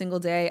every single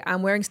day.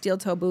 I'm wearing steel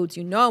toe boots.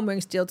 You know I'm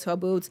wearing steel toe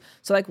boots.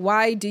 So like,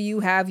 why do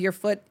you have your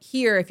foot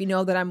here if you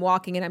know that I'm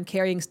walking and I'm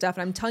carrying stuff?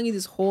 And I'm telling you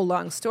this whole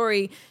long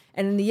story.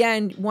 And in the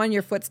end, one,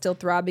 your foot's still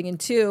throbbing. And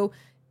two,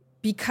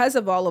 because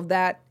of all of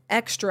that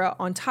extra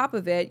on top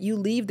of it, you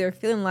leave there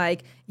feeling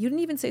like you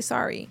didn't even say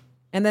sorry.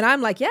 And then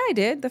I'm like, yeah, I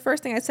did. The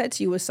first thing I said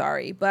to you was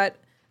sorry. But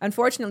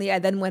unfortunately, I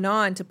then went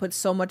on to put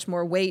so much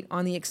more weight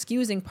on the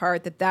excusing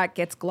part that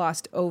gets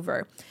glossed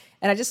over.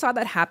 And I just saw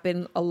that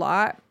happen a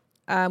lot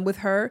with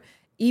her,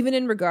 even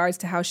in regards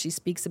to how she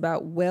speaks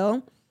about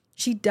Will.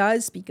 She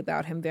does speak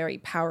about him very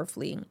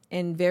powerfully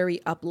and very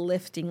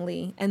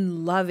upliftingly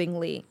and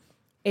lovingly.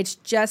 It's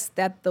just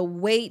that the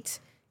weight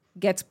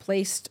gets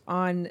placed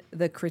on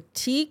the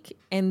critique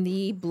and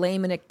the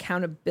blame and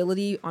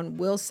accountability on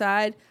Will's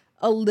side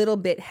a little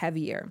bit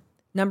heavier.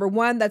 Number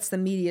one, that's the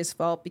media's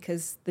fault,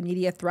 because the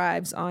media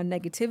thrives on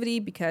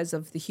negativity because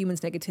of the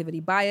human's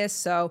negativity bias.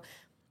 So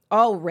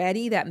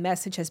already that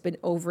message has been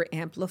over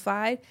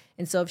amplified.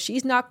 And so if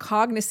she's not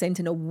cognizant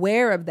and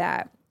aware of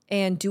that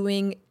and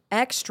doing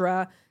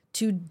extra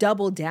to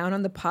double down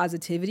on the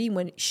positivity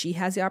when she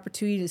has the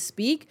opportunity to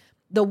speak,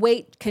 the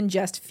weight can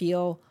just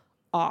feel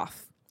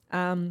off.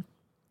 So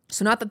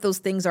not that those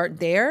things aren't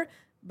there,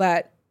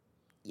 but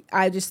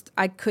I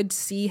could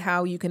see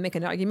how you can make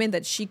an argument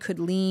that she could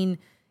lean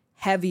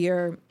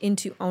heavier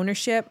into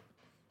ownership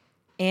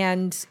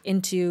and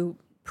into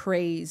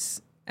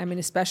praise. I mean,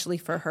 especially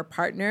for her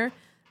partner,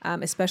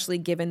 especially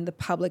given the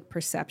public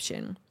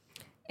perception.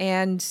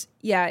 And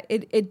yeah,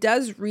 it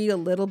does read a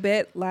little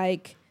bit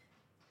like,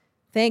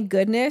 thank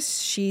goodness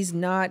she's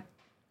not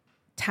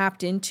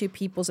tapped into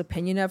people's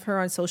opinion of her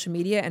on social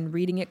media and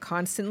reading it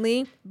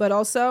constantly. But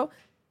also,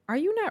 are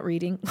you not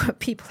reading what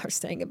people are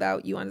saying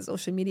about you on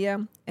social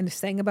media and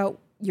saying about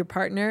your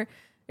partner?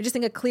 I just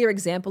think a clear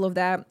example of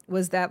that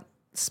was that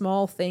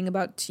small thing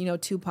about,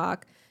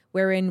 Tupac,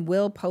 wherein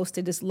Will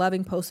posted this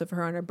loving post of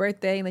her on her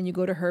birthday, and then you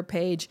go to her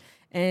page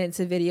and it's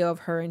a video of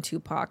her and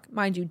Tupac,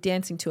 mind you,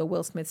 dancing to a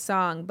Will Smith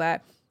song.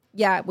 But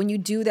yeah, when you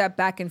do that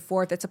back and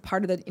forth, that's a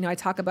part of the, I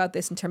talk about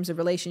this in terms of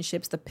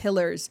relationships, the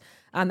pillars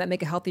that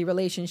make a healthy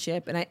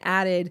relationship. And I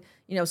added,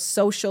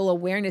 social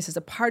awareness as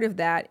a part of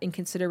that, in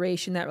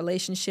consideration that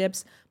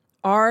relationships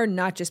are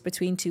not just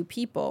between two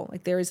people.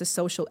 Like, there is a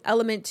social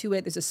element to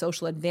it. There's a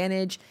social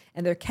advantage,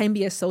 and there can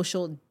be a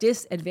social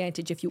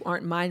disadvantage if you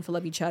aren't mindful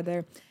of each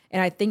other.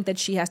 And I think that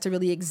she has to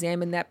really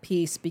examine that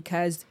piece,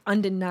 because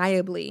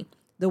undeniably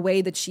the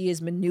way that she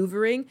is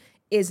maneuvering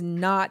is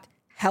not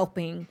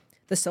helping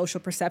the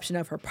social perception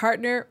of her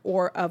partner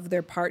or of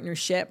their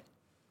partnership.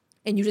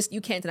 And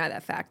you can't deny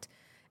that fact.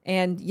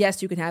 And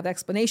yes, you can have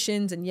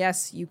explanations, and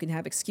yes, you can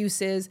have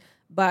excuses,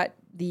 but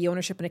the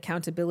ownership and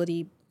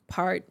accountability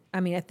part,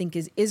 I think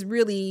is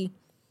really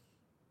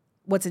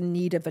what's in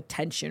need of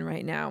attention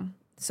right now.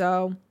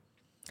 So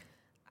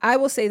I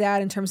will say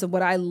that in terms of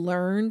what I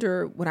learned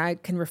or what I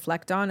can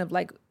reflect on, of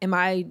like, am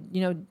I,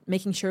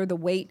 making sure the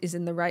weight is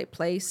in the right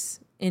place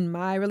in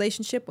my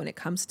relationship when it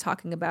comes to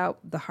talking about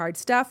the hard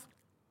stuff?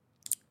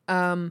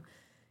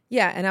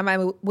 Yeah. And am I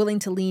willing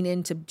to lean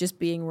into just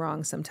being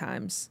wrong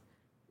sometimes?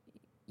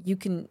 You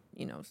can,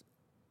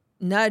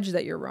 nudge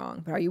that you're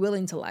wrong, but are you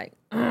willing to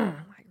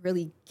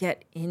really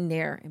get in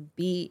there and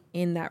be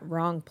in that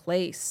wrong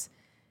place?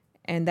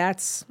 And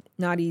that's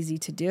not easy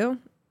to do,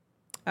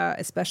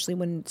 especially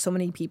when so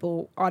many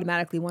people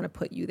automatically want to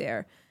put you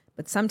there.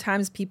 But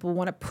sometimes people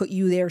want to put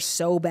you there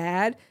so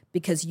bad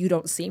because you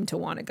don't seem to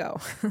want to go.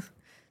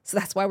 So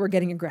that's why we're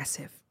getting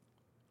aggressive.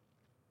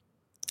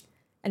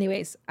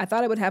 Anyways, I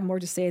thought I would have more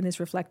to say in this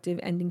reflective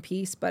ending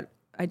piece, but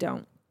I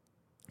don't.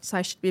 So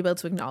I should be able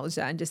to acknowledge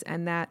that and just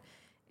end that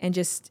and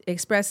just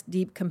express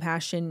deep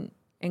compassion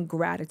and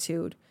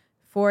gratitude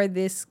for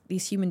these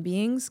human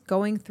beings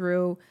going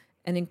through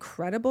an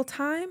incredible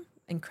time,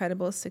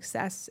 incredible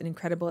success, and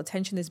incredible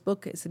attention. This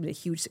book has been a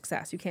huge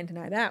success. You can't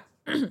deny that.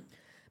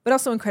 But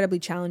also incredibly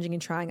challenging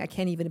and trying. I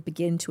can't even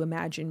begin to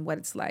imagine what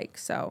it's like.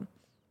 So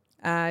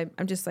I'm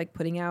just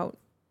putting out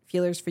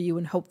feelers for you,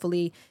 and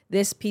hopefully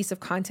this piece of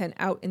content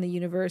out in the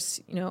universe,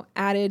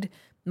 added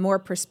more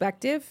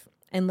perspective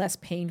and less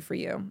pain for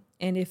you.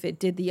 And if it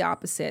did the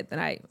opposite, then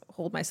I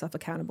hold myself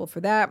accountable for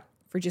that,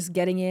 for just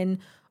getting in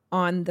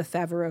on the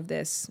favor of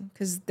this,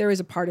 because there is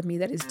a part of me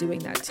that is doing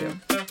that too.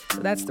 So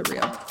that's the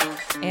real.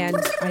 And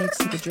I need to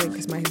take a drink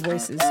because my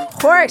voice is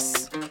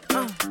hoarse.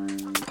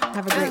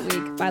 Have a great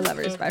week. Bye,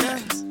 lovers. Bye,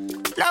 friends.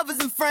 Lovers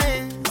and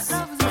friends.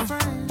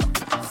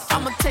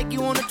 I'ma take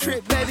you on a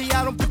trip, baby.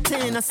 I don't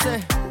pretend. I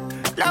say,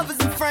 lovers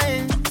and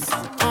friends.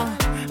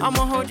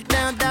 I'ma hold you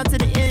down to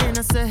the end.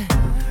 I say,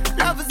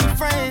 lovers and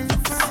friends.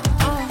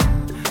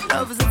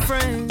 Lovers and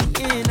friends.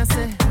 Yeah, and I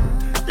say,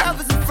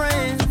 lovers and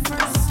friends.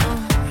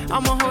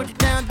 I'ma hold you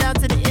down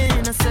to the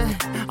end. I said,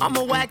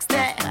 I'ma wax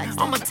that,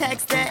 I'ma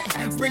tax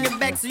that, bring it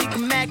back so you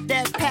can mac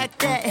that, pack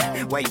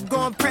that. Where you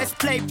going? Press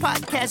play,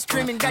 podcast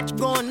streaming, got you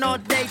going all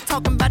day,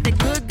 talking about that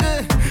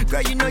good.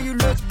 Girl, you know you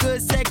look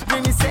good, sex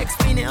dreaming, sex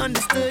feeling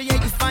understood. Yeah,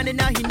 you finding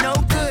out he no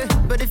good,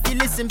 but if you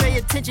listen, pay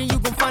attention, you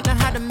gon' find out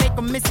how to make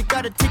 'em miss it.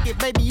 Got a ticket,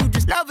 baby, you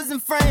just lovers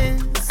and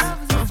friends.